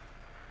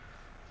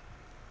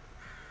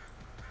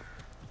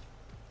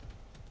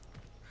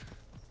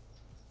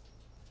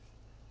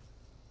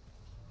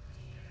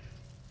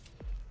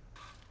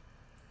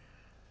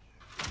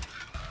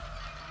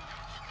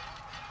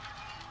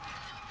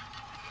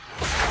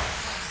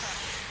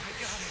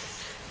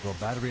 Little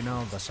battery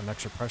now, that's some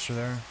extra pressure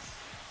there.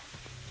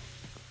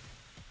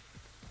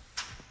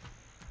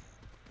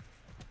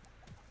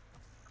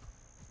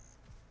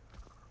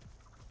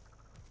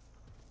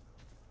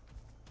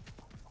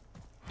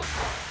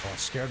 Oh, it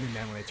scared me,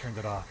 man, when they turned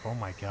it off. Oh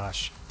my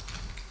gosh.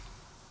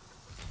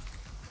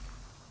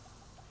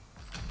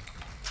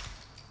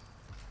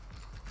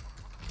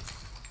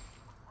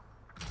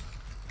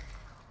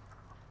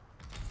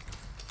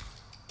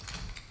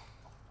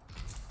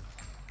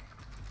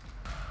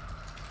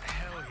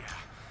 Hell yeah.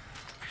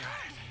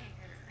 Got it.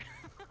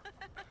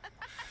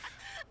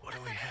 What do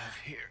we have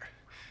here?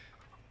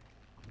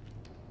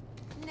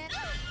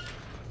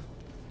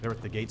 There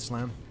with the gate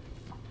slam.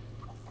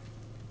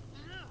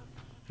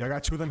 Yeah, I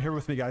got two of them here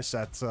with me, guys,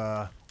 at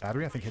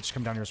battery. I think Hitch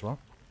come down here as well.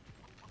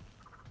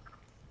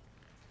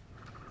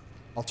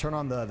 I'll turn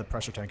on the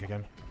pressure tank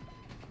again.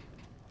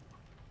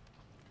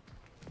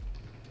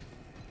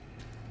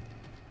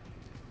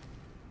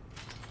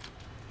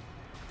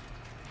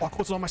 Oh, I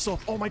closed it on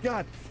myself. Oh my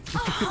god.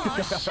 Oh,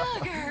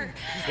 sugar.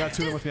 Got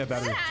two of them with me at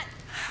battery. That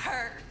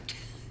hurt.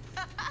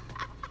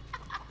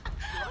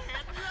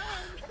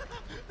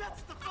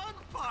 That's the fun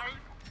part.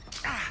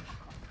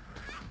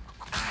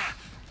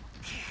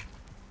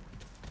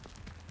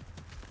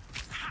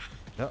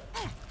 Yep.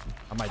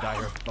 I might die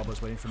here.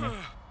 Bubba's waiting for me.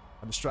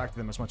 I distracted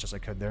them as much as I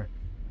could there.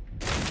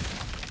 I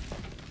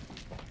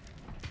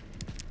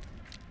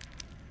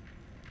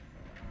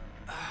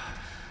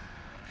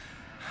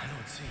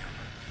don't see him.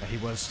 Yeah,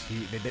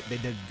 they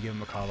did give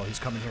him a call out. He's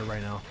coming here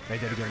right now. They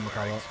did give him a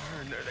call out.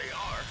 Turn, there they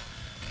are.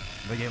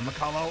 They gave him a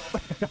call out.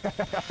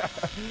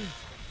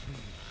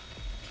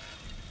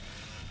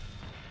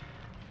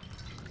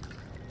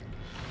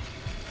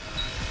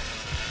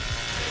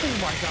 Oh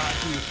my god,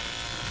 dude.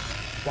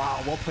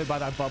 Wow, well played by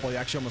that bubble. He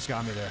actually almost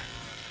got me there.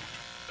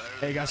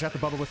 Hey guys, I got the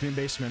bubble with me in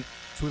basement.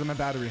 Two of them at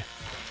battery.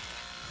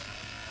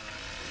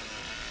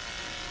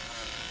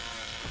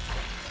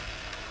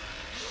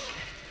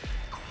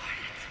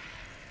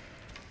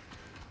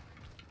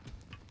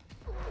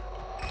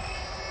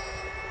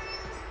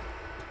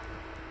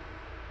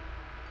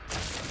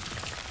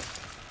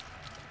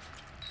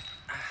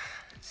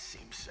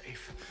 Seems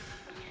safe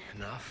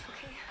enough.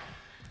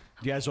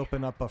 Do you guys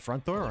open up a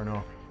front door or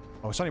no?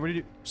 Oh, Sonny, where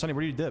did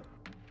you dip?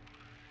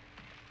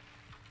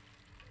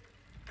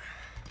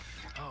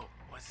 Oh,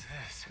 what's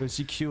this? It was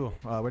CQ.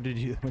 Where did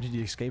you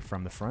escape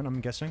from? The front, I'm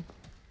guessing.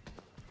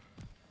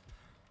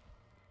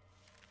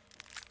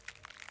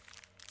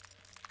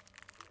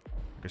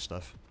 Good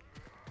stuff.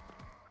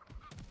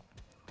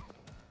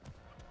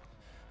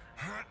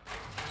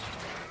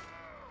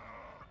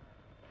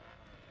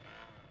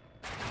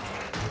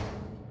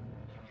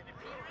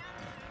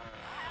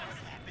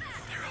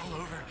 They're all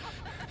over.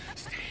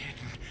 Stay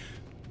hidden.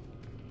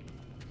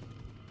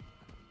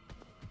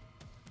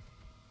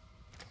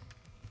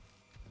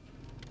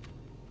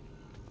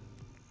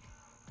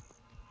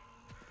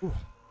 Ooh,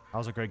 that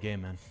was a great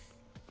game, man.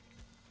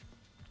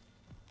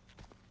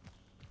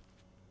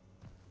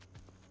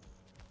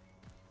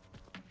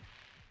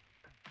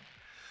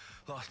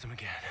 Lost him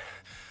again.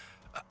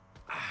 I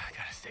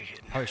gotta stay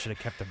hidden. Probably should have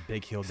kept a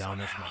big heal down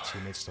there for my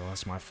teammates still.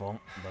 That's my fault,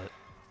 but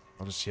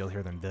I'll just heal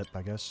here then dip,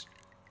 I guess.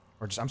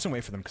 Or just, I'm just gonna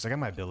wait for them because I got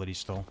my ability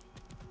still.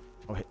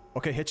 Oh,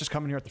 okay, Hitch is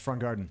coming here at the front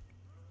garden.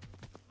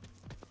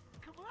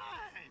 Come on.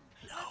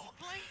 No.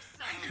 Play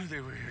I knew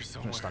they were here I'm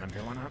somewhere. gonna stun him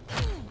here, why not?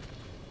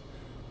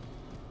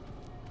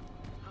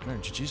 Man,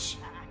 GG's.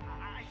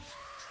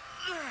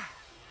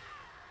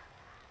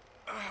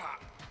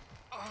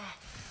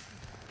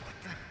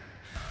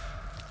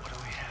 What do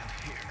we have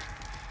here?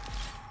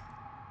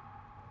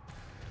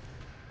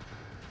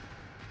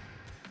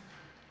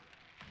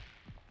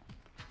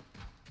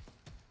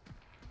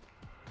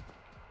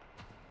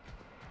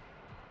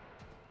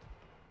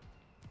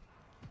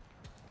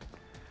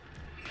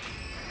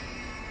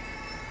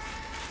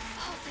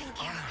 Oh, thank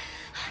you.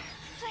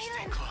 Stay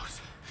Laylan, close.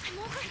 I'm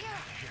over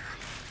here.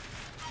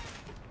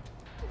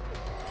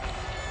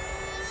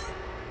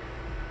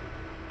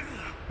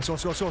 Let's go,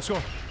 let's go, let's go, let's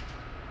go.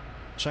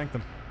 Shank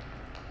them.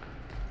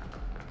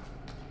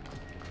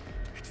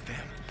 It's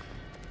them.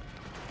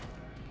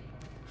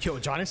 Yo,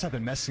 Johnny's have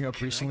been messing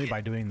up recently by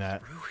doing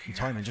that. I'm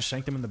telling you, just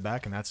shank them in the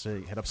back and that's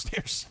it. Head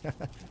upstairs. They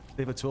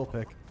have a tool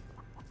pick.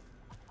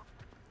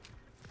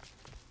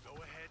 Go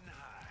ahead and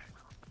hide.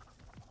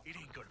 It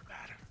ain't gonna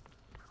matter.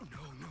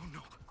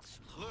 No.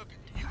 Look,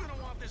 you're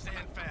gonna want this to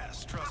end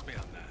fast. Trust me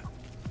on that.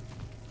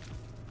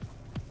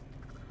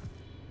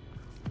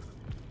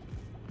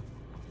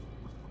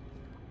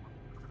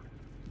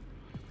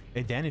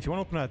 Hey, Danny, if you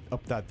want to open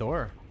up that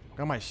door,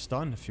 got my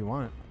stun if you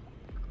want.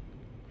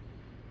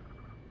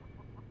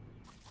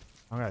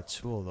 I got a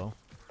tool, though.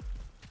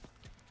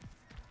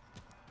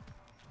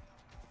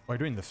 Oh, you're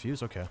doing the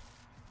fuse? Okay.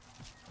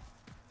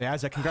 Yeah,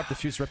 Isaac, I can grab the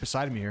fuse right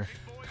beside me here.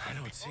 I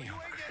don't see him.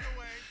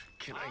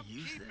 Can I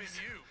use this?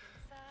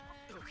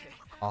 Okay.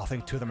 Oh, I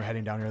think 2 of them are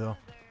heading down here, though.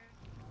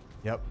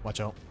 Yep, watch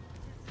out.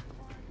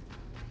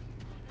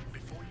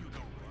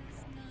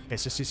 Okay,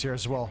 Sissy's here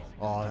as well.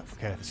 Oh,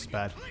 okay, this is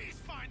bad.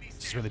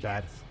 This is really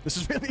bad. This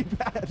is really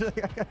bad.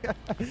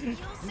 You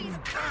don't seem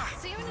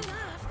soon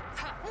enough.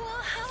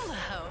 Well,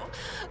 hello.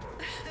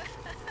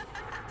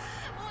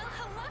 Well,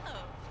 hello.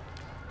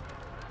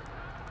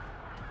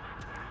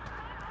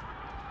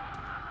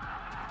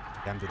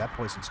 Damn, dude, that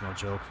poison's no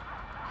joke.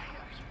 Why are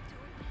you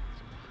doing this?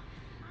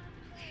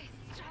 Please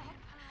stop.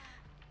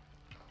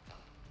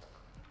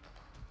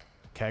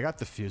 Okay, I got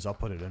the fuse. I'll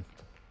put it in.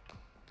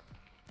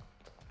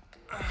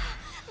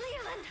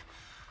 Leland!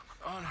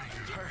 Oh no,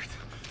 you're hurt.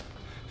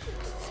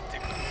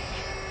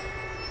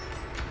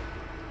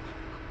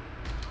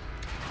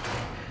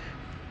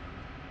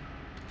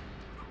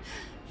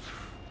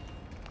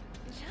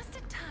 Just a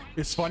time.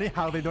 It's funny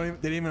how they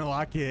didn't even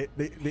lock it.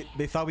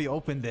 They thought we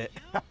opened it.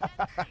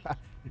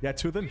 Yeah,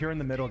 2 of them here in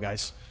the middle,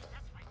 guys.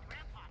 That's why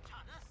Grandpa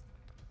taught us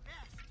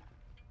best.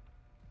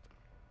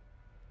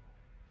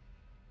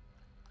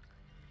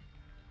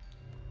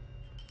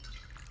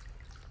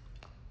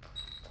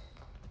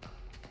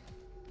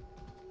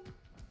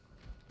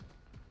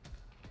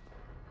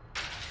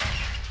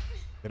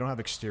 They don't have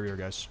exterior,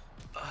 guys.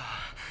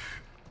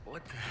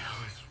 What the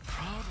hell is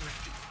wrong with these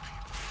people?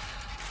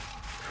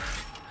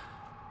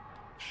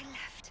 They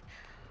left.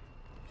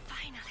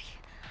 Finally.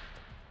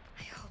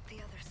 I hope the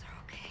others are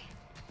okay.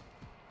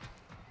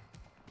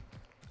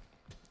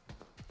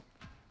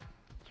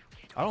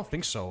 I don't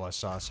think so,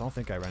 Sauce. I don't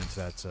think I ran into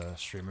that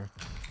streamer.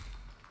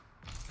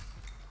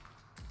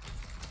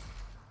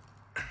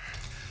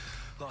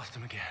 Lost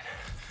him again.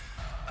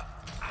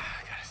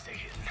 I gotta stay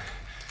hidden.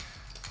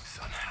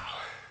 Somehow.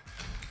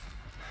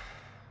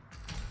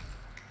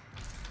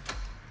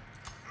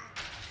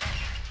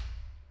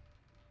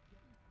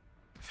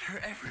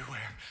 They're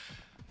everywhere.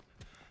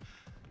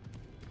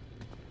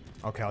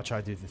 Okay, I'll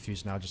try to do the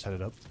fuse now. Just head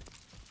it up.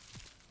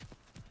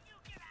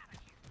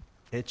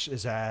 Hitch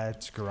is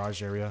at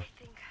garage area.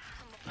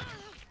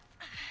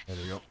 There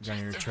we go. Got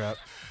in your trap.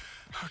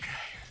 Okay.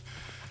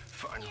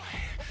 Finally.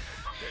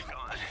 They're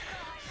gone.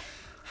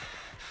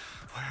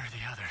 Where are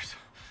the others?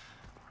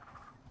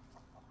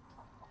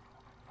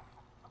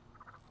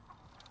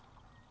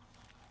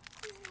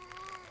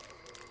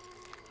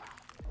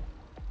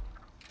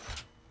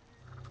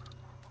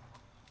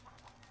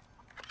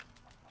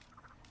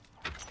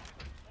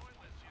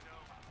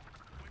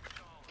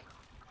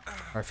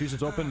 Our fuse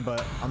is open,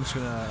 but I'm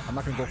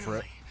not gonna go for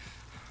it.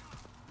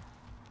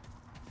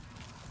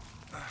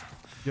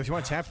 Yo, if you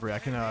want to tamper it, I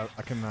can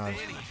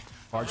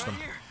barge them.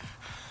 Right here.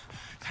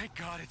 Thank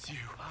God it's you.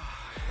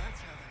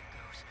 That's how that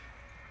goes.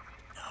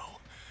 No.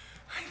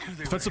 I knew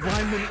they Defensive were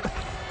lineman.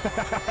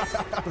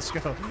 Let's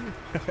go.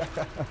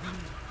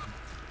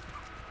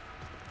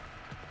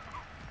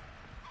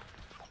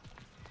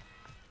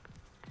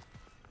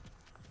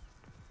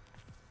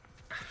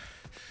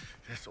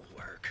 This'll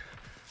work.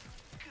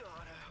 God,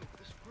 I hope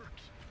this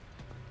works.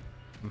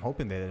 I'm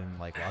hoping they didn't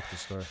like lock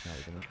this door. No,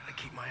 they didn't. Gotta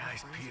keep my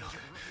eyes peeled.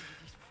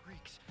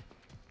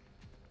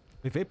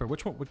 Hey, Vapor,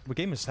 which one? What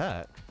game is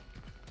that?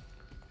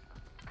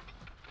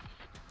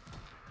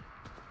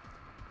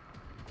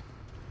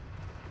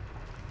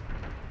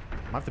 I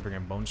might have to bring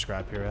in Bone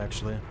Scrap here,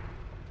 actually.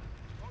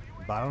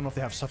 But I don't know if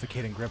they have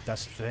Suffocating Grip,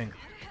 that's the thing.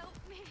 Help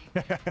me.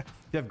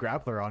 You have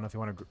Grappler on if you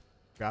want to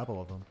grab all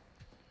of them.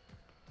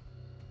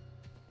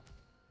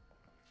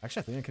 Actually,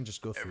 I think I can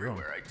just go through them.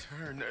 Everywhere I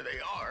turn, there they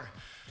are.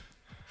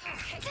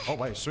 Oh,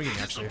 wait, swinging,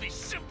 actually. This'll be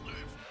simpler.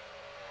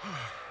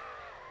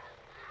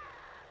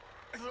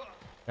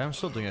 Yeah, I'm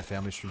still doing a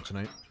family stream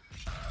tonight.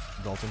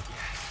 Dalton.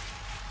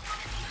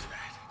 Use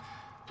that.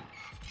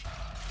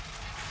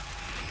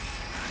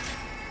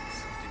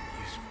 Something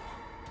useful.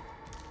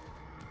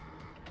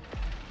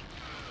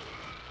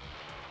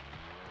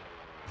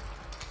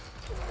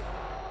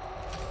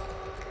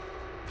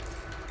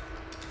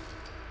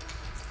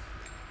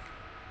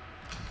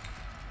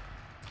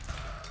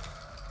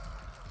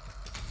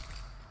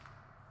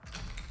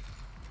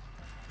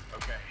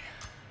 Okay.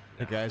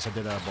 Hey guys, I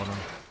did a bottom.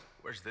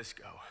 Where's this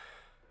go?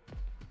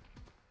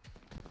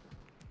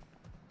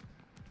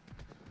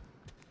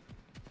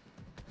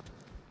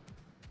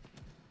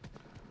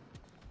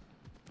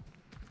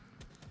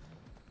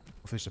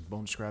 There's a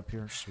bone scrap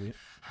here. Sweet.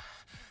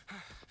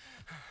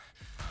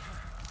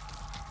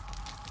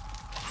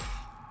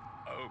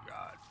 Oh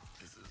god,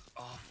 this is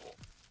awful.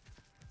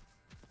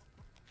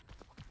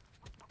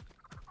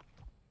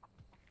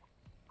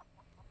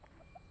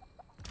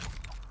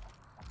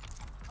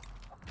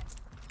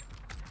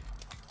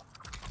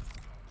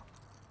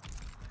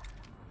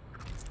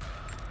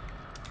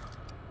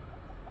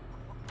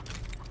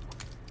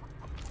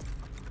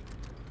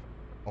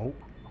 Oh.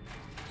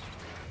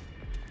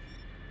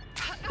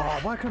 Oh,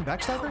 why couldn't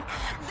backstab her?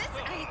 This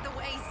ain't the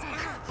way,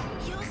 sucker.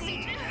 You'll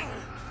see.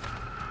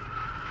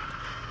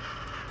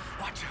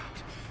 Watch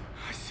out.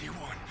 I see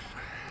one.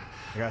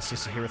 I got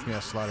Sissy here with me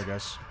at Slaughter,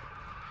 guys.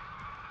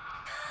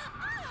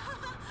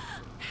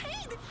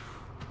 Hey.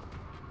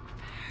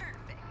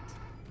 Perfect.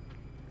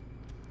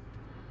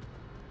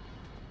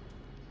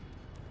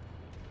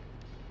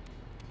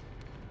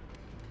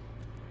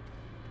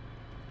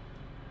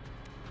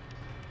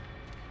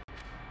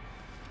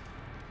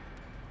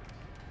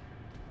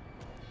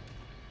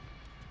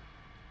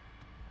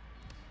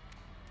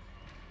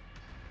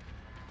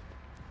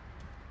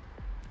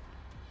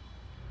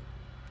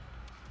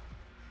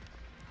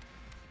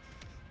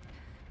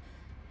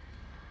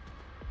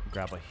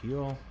 Grab a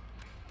heal.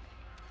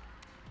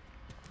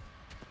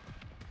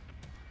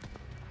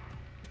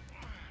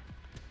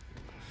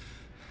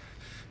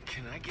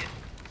 Can I get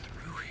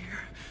through here?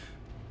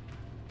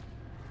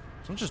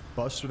 Someone just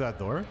bust through that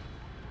door?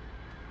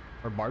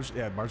 Or barge?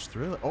 Yeah, barge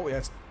through it. Oh, yeah,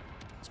 it's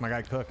my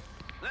guy Cook.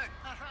 Look,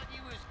 I thought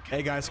you was good.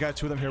 Hey guys, got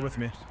two of them here with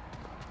me.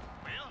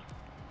 Well,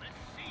 let's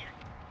see it.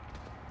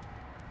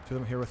 Two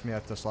of them here with me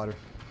at the Slaughter.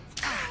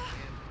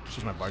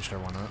 She's my barge there,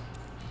 why not?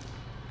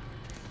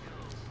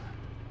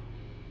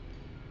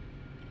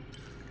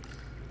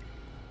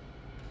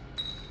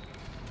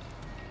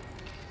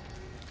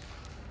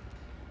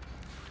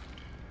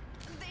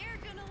 They're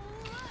gonna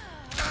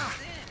love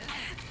this.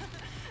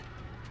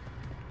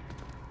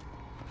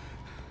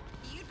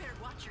 You'd better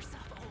watch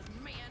yourself,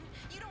 old man.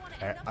 You don't want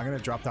to Alright, end up I'm gonna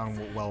on drop down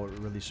the well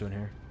really soon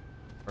here.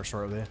 Or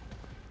shortly.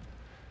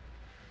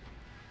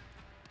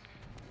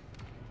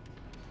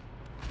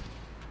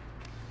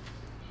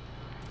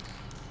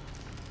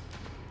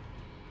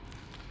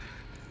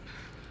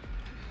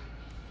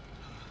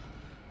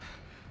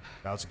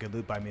 That was a good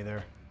loop by me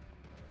there.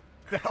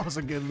 That was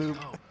a good loop.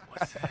 Oh,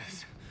 what's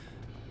this?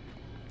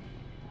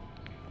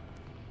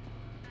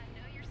 I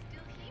know you're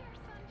still here,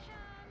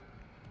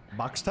 sunshine.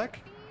 Box tech?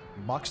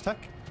 Box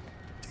tech?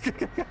 These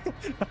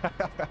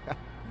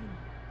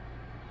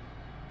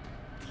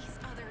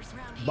others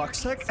round here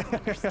Box tech? need some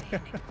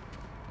understanding.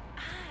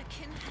 I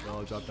can No, help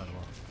I'll drop down you.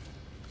 well.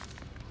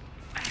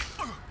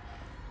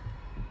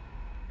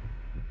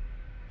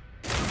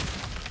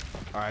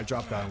 Alright,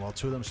 drop down well.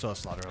 Two of them still have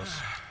Slaughter us.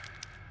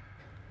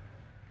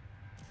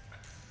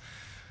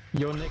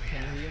 Yo, Nick,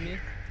 can you hear me?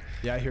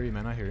 Yeah, I hear you,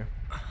 man. I hear you.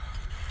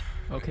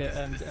 Okay,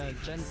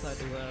 Gen side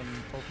is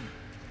open.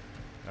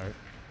 Alright.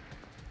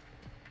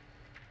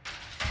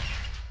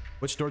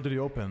 Which door did he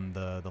open?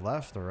 The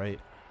left or right?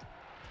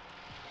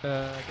 The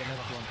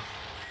left one.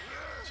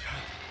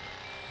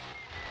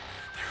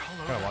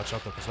 Gotta watch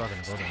out though, because we're not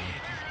gonna go down there. You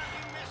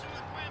messing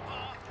with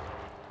Grandpa?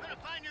 Gonna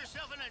find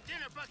yourself in a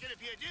dinner bucket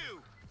if you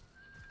do.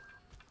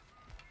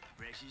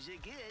 Fresh as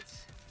it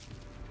gets.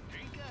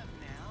 Drink up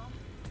now.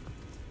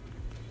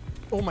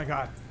 Oh my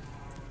god.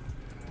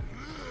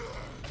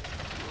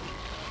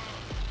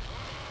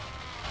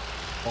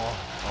 Oh,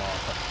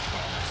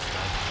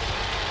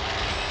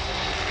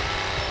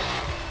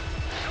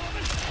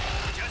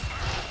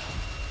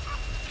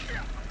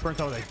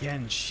 burnt out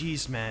again.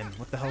 Jeez, man.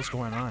 What the hell's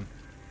going on?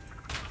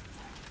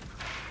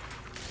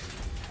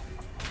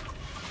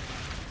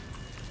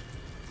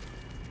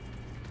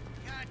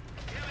 God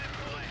damn it,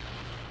 boy.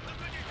 Look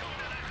what you're doing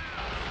to the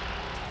house.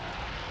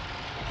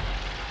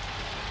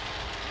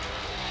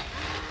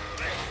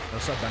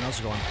 What's up, Ben? How's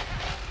it going?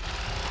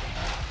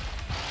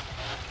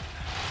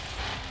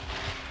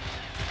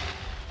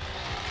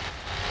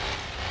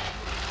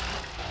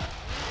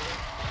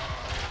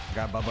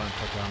 Got Bubba and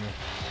Cook on me.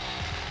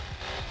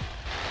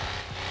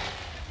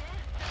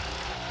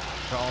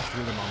 Got all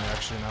three of them on me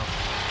actually now.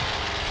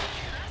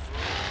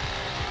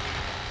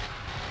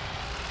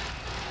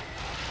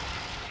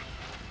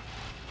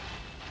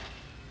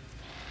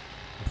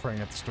 I'm praying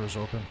that the store's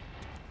open.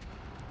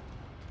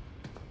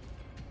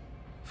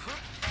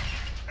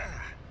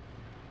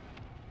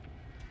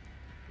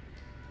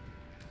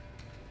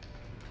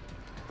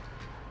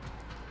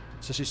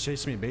 So she's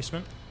chasing me in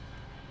basement.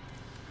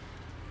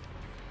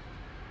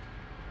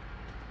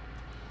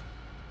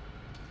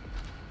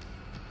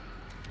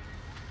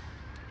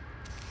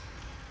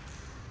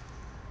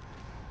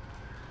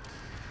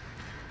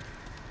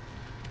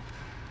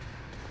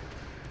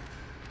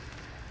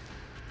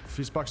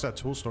 Fuse box that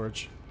tool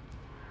storage.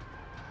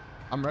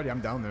 I'm ready.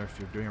 I'm down there if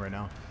you're doing it right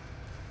now.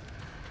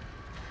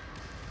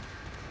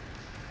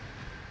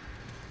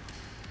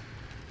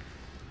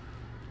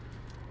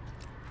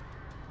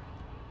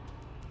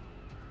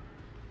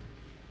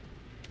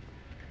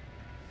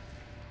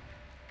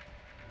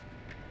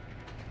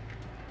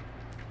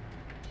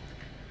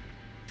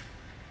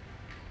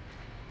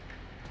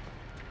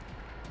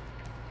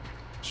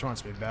 She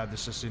wants me bad,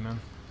 this sissy, man.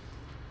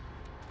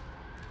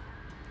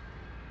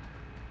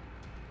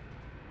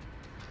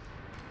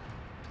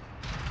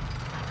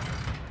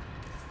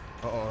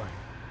 Uh-oh. What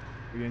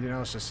are you gonna do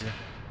now, sissy?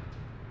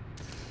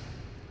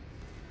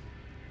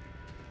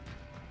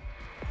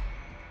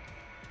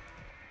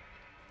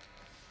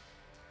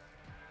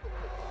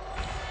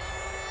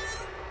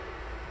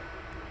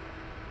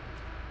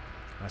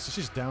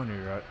 Sissy's down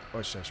here, right?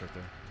 Oh, she's right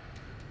there.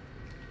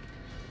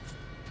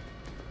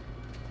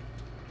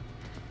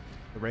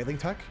 The railing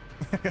tech?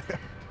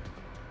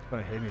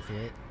 Gonna hit me through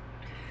it.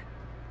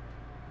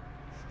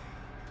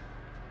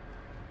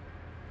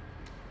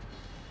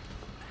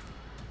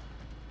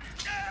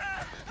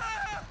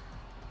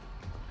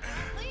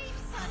 Leave,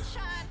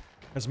 sunshine.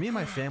 As me and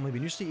my family, we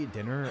used to eat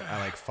dinner at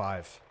like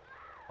 5:30.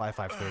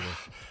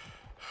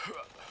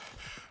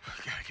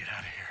 Gotta get out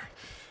of here.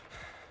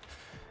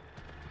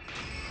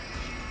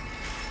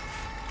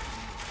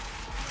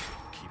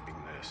 Keeping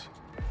this.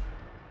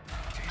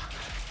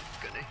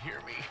 Gonna hear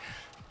me.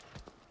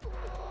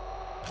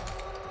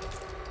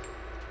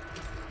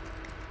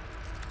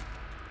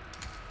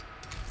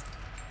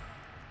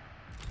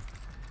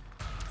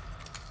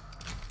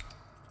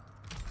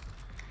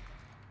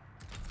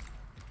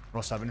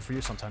 Roll 7 for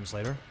you sometimes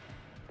later.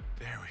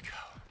 There we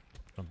go.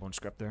 Some bone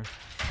scrap there.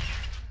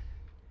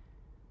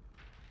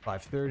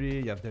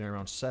 5:30. You have dinner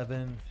around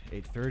 7.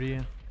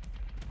 8:30.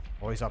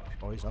 Oh, he's up.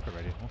 Oh, he's up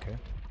already. Okay.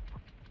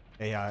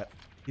 Hey,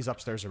 he's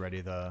upstairs already.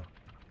 The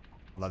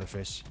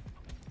Leatherface.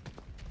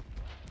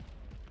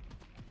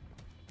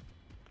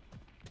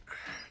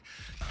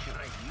 Can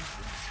I use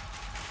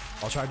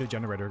this? I'll try to do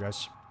generator,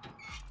 guys.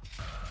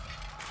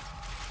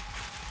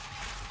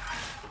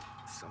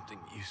 Something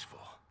useful.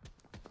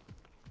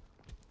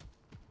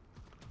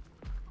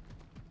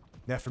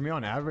 Yeah, for me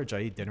on average,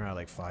 I eat dinner at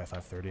like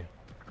 5:30. It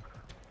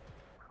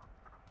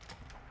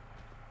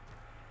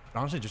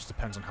honestly just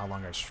depends on how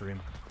long I stream.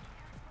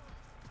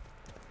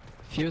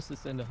 Fuse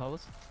is in the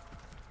house.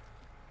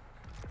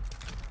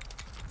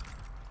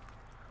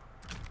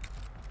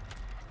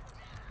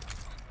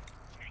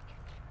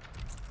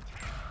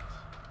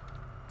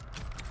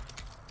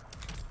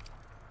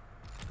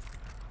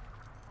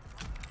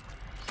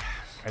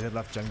 I did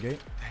left gen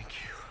gate. Thank you.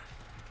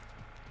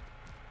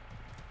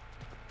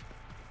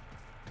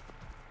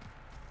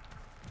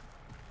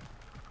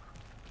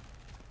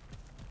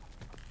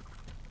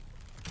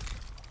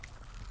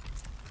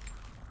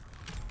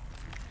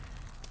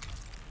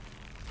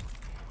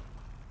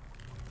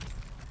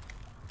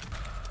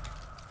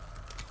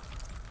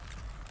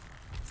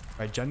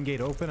 Alright, gen gate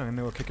open. I'm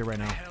gonna go kick it right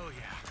now. Hell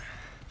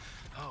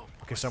yeah. Oh.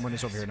 Okay, someone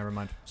is over here. Never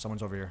mind.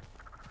 Someone's over here.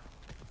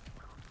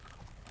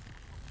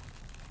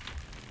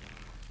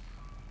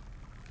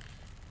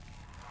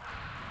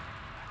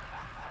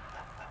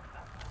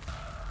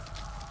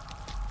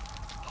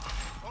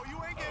 Oh,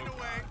 you ain't getting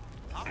away.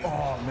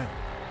 Oh man,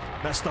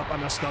 messed up. I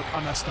messed up.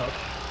 I messed up.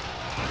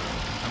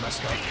 I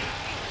messed up.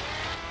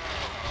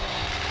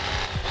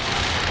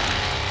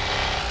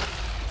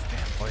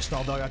 Oh, I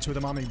stalled out. I got two of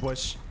them on me,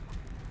 boys.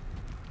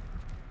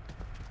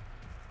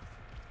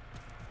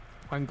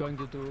 I'm going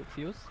to do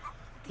fuse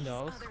in the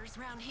house. Others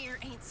around here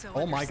ain't so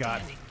Oh my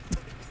god.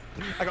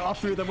 I got all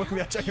three of them with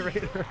me at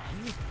generator.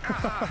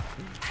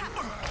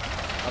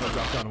 I don't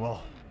drop down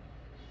well.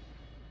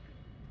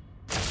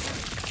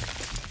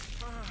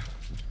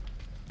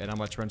 And how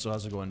much Renzo?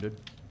 How's it going, dude?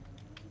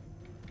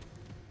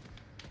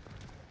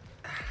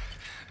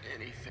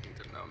 Anything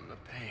to numb the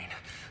pain.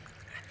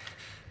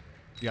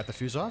 You got the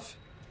fuse off?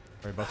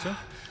 Are you about to?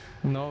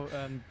 No,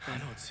 I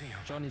don't see him.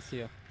 Johnny's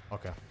here.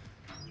 Okay.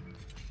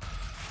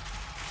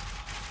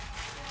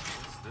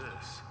 What's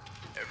this?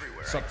 Everywhere.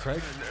 What's up,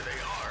 Craig? And there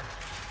they are.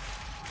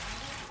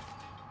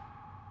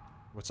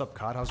 What's up,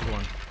 COD? How's it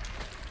going?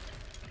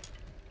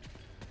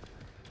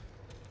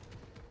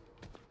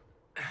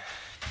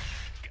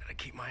 Gotta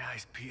keep my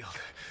eyes peeled.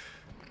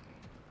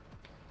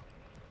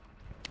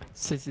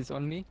 Sissy's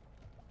on me.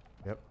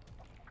 Yep.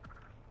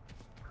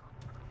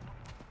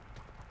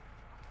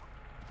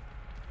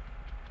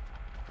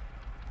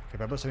 Okay,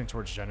 Bebo's heading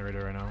towards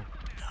generator right now.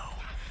 No.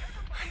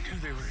 I knew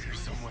they were here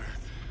somewhere.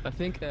 I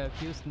think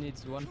fuse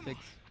needs one fix.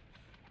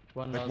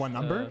 One Like last, one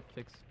number?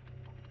 fix.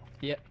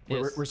 Yeah.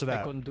 Where's it I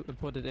at? couldn't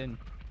put it in.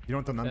 You know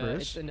what the number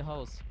is? It's in the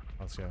house.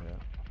 Let's go,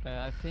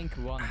 yeah. I think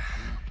one.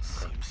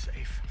 Seems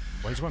safe.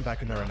 Well, he's going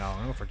back in there right now.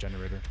 I'm going for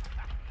generator.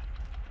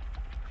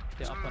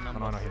 the upper Oh,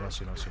 numbers. no, he knows,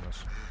 he knows, he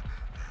knows.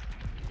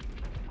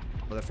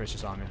 Leatherface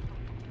is on me.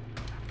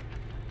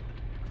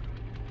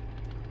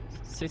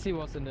 Sissy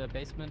was in the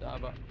basement,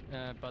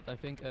 but I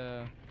think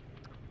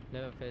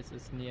Leatherface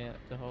is near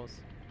the house.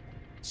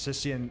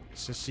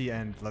 Sissy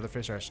and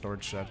Leatherface are at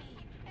storage shed.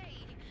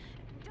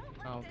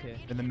 Ah, okay.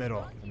 In the middle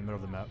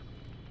of the map.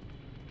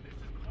 This is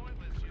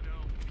pointless, you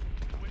know.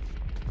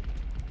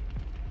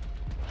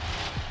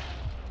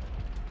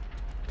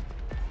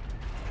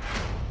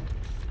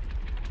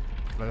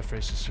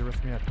 Leatherface is here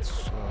with me at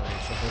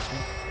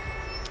basement.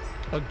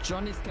 Oh,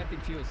 Johnny's capping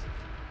fuse.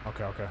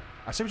 Okay, okay.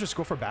 I say we just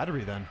go for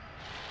battery then.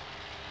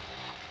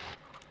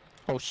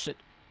 Oh shit.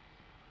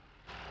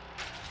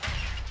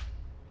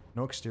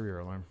 No exterior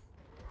alarm.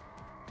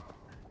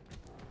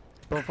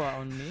 Both are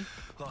on me.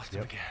 Lost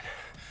him again.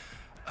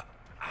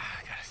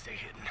 I gotta stay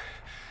hidden.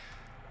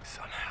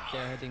 Somehow.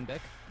 They're heading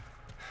back.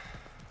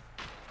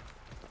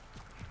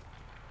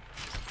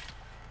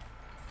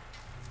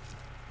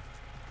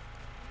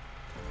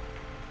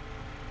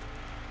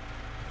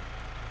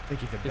 I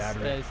think he did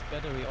battery. Is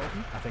battery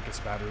open? I think it's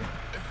battery. Okay.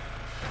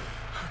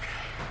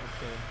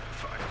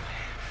 Finally.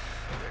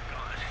 They're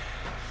gone.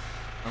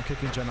 I'm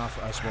kicking Jen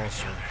off as well,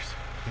 so Others.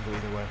 I can go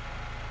either way.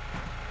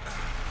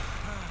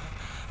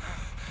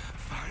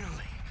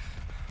 Finally.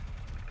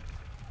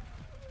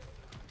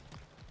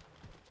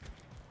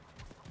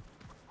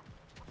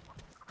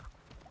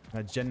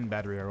 Jen and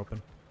battery are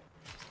open.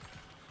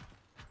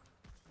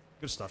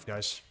 Good stuff,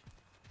 guys.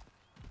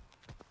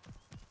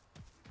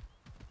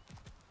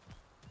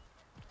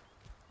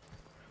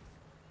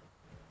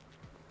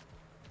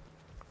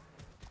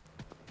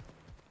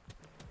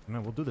 No,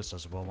 we'll do this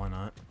as well, why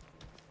not?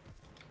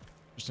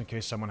 Just in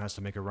case someone has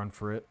to make a run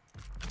for it.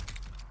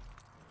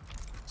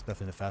 It's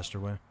definitely the faster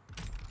way.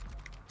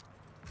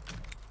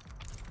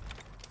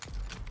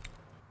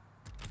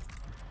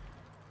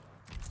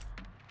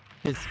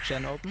 Is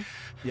Jen open?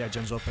 Yeah,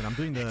 Jen's open. I'm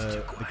doing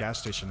the gas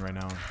station right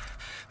now.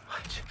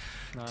 Much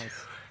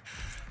Nice.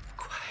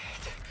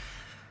 quiet.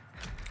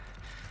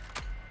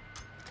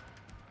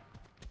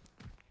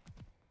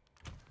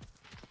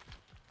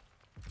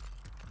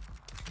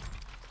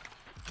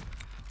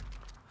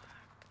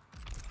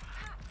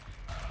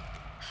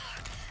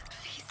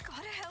 Please,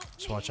 God, help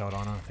Just me. watch out,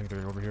 Anna. I think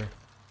they're over here.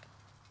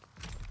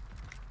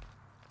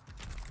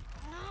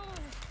 No.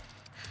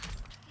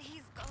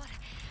 Please, God,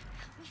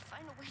 help me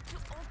find a way to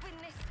open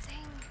this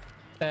thing.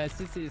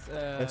 Sissy is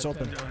It's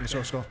open. turning on.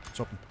 Let's go. It's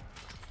open.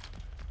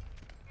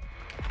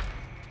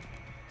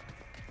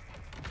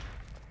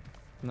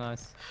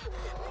 Nice. Are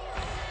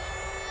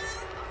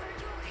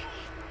you okay?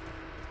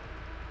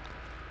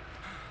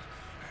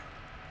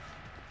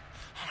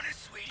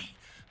 Honest, sweetie.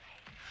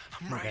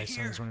 I'm My right guy here.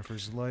 Sonny's running for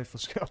his life.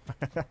 Let's go.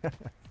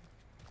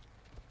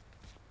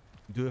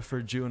 Do it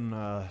for June,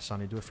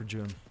 Sonny. Do it for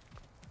June.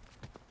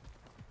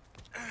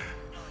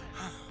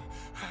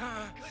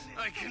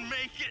 I can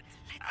make it.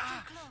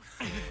 I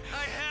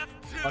have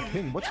to.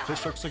 Ping, what's fish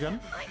hooks again?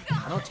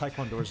 I know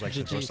Taekwondo is like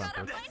the GG. first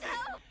time.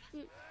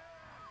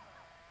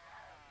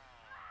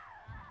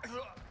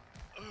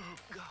 Oh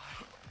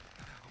God.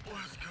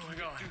 What's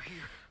going on?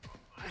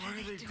 What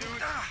are they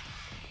doing? Ah!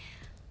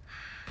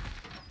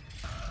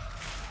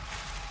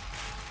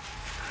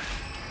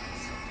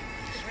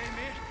 Hey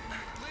man,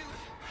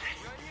 Leland, right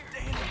here.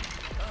 Damn it.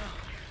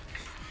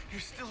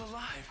 You're still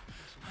alive.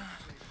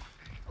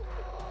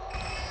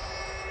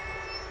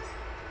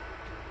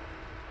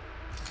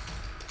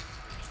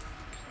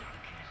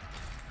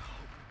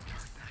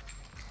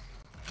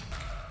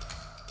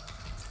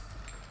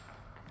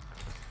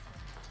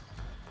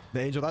 The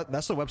Angel,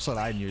 that's the website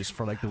I use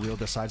for like the wheel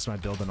decides my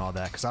build and all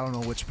that, because I don't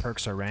know which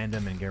perks are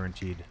random and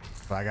guaranteed.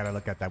 So I gotta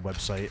look at that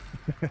website.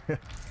 Okay.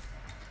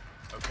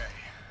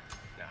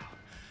 Now,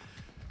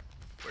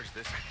 where's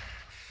this?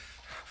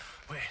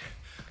 Wait,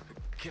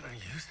 can I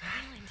use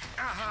that?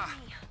 Aha!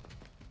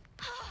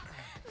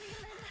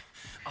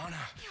 Anna,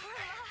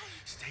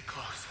 stay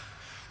close.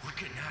 We're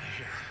getting out of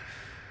here.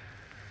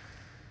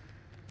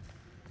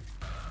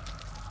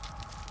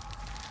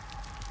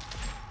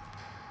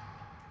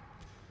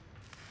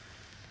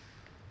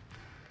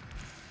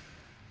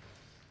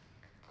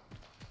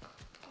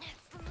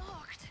 It's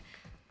locked.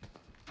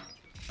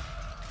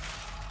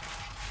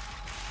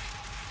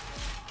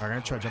 I'm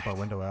gonna try to jump out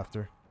window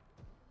after.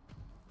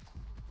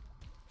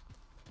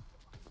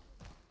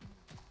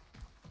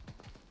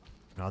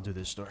 And I'll do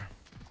this door.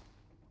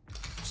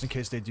 Just in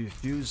case they do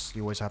fuse,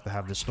 you always have to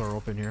have this door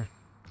open here.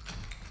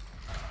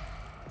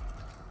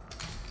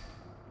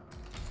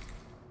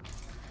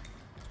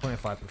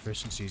 .5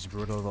 proficiency is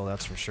brutal though,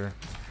 that's for sure.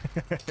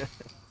 Let's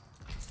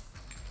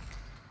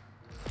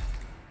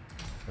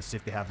see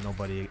if they have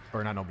nobody,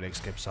 or not nobody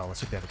escape cell. Let's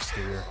see if they have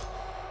exterior.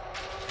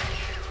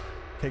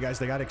 Okay guys,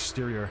 they got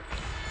exterior.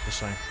 Just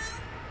saying.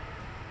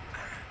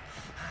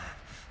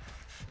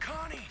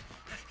 Connie!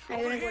 I'm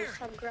Over gonna go here! to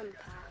some grandpa.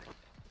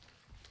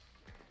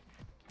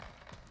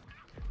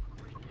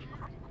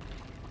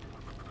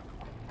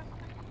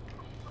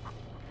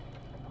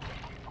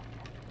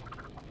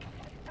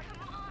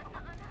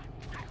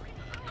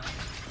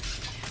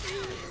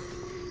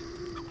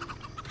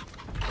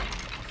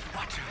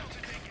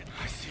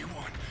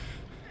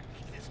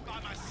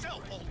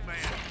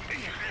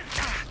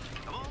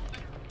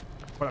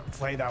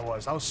 play that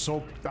was.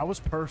 That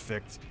was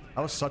perfect.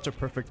 That was such a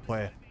perfect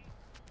play.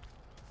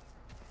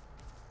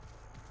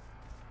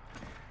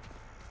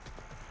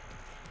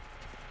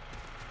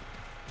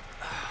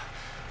 I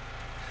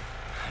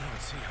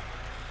don't see him.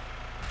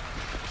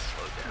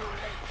 Slow down.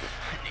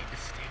 I need to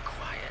stay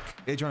quiet.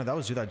 Adriana, that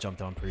was you that jumped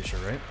down, pretty sure,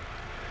 right?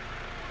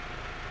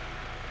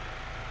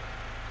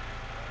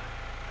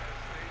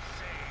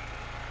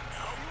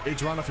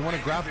 Adriana, if you want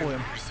to grapple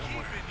him,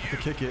 to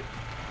kick it.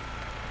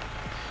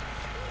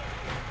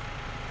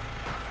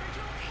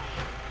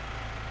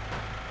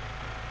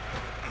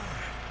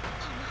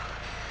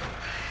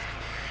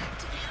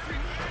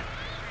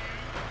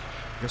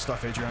 Good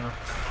stuff, Adriana.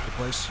 Good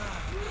place.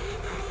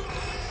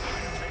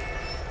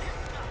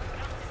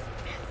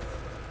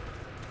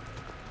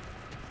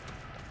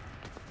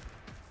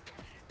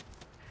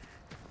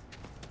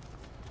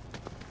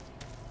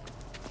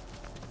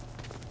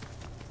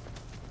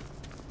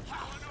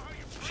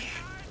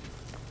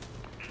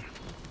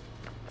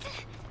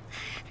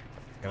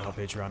 Gotta help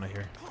Adriana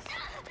here.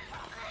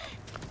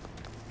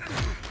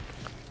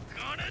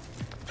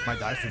 Might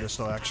die for this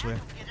though, actually.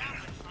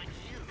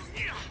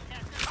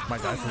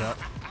 Might die for that.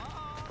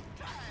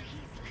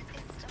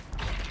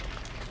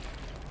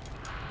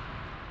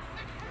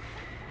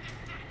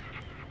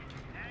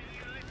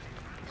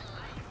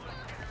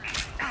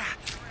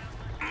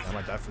 I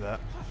might die for that.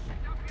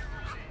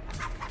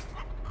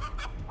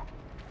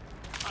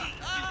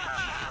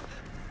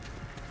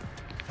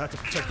 I had to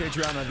protect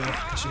Adriana though.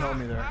 She held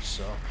me there,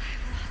 so.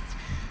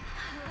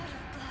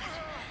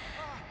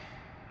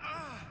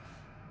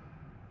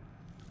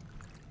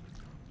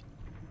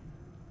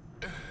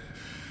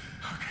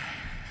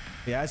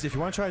 Yeah, as if you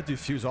want to try to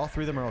defuse, all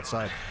three of them are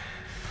outside.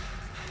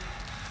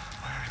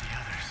 Where are the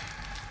others?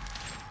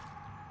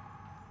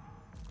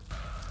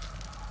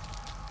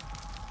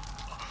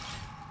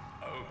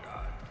 Oh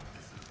God,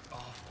 this is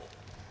awful.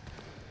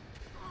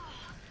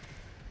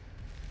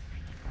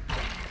 I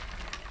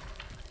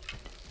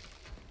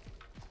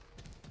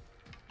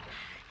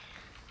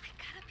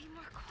gotta be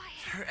more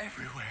quiet. They're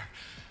everywhere.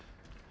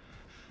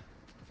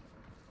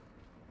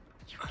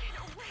 You get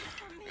away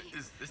from me.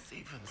 Is this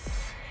even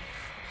safe?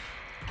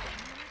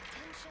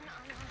 Attention,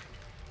 Anna.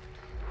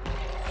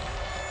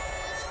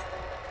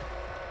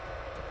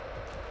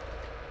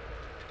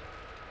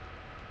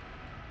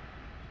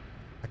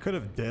 I could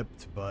have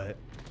dipped, but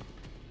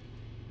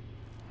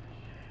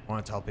I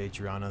wanted to help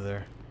Adriana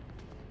there.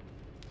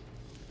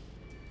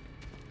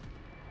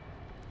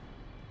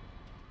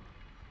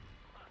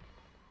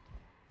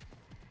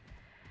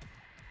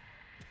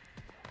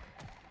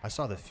 I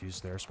saw the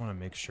fuse there. I just want to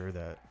make sure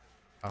that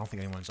I don't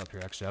think anyone's up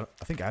here. Actually,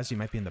 I think Azzy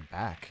might be in the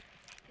back.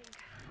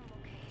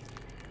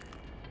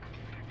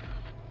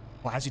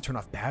 Well, Azzy turned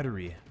off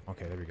battery.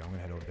 Okay, there we go. I'm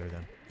gonna head over there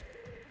then.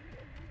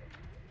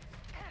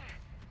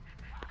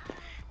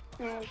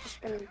 Yeah, I'm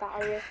just gonna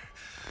battery.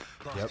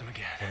 Lost him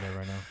again. In there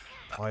right now.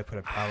 Oh, I put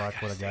a padlock.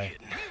 What a guy.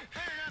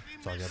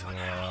 It's all good. I'm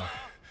gonna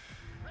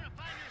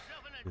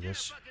do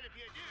this.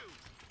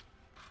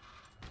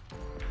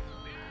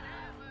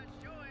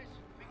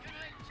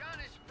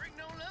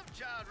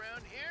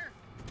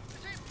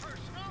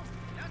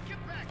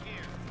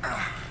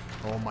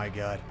 Oh my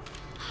God.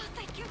 Oh,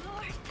 thank you,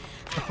 Lord.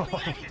 Oh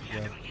my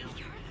God.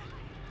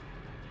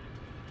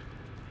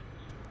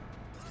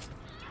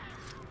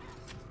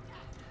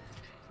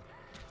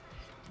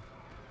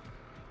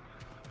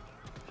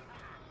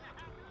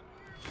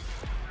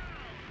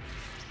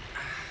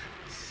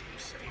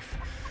 Seems safe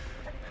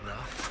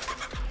enough.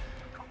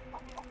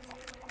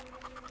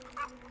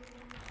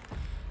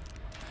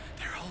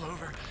 They're all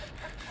over.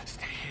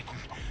 Stay hidden.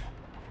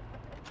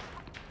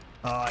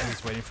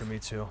 He's waiting for me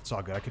too. It's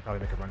all good. I could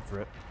probably make a run for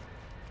it.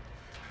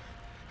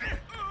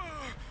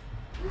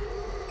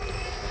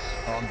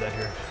 Oh, I'm dead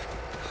here.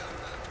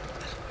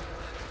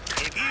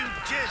 If you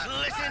just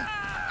listen,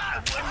 I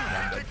wouldn't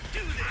have to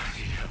do this.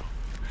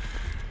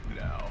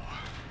 No.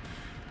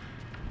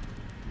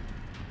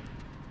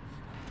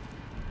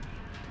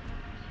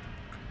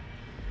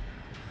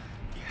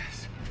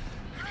 Yes,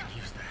 I can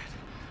use that.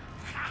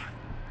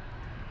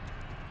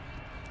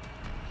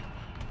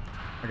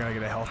 I gotta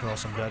get a health or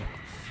else I'm dead.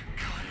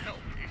 God help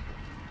me.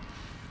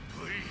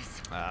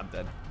 Please. I'm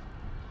dead.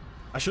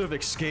 I should have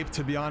escaped,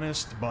 to be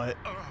honest, but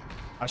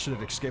I should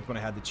have escaped when I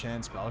had the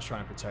chance, but I was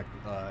trying to protect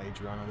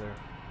Adriana there.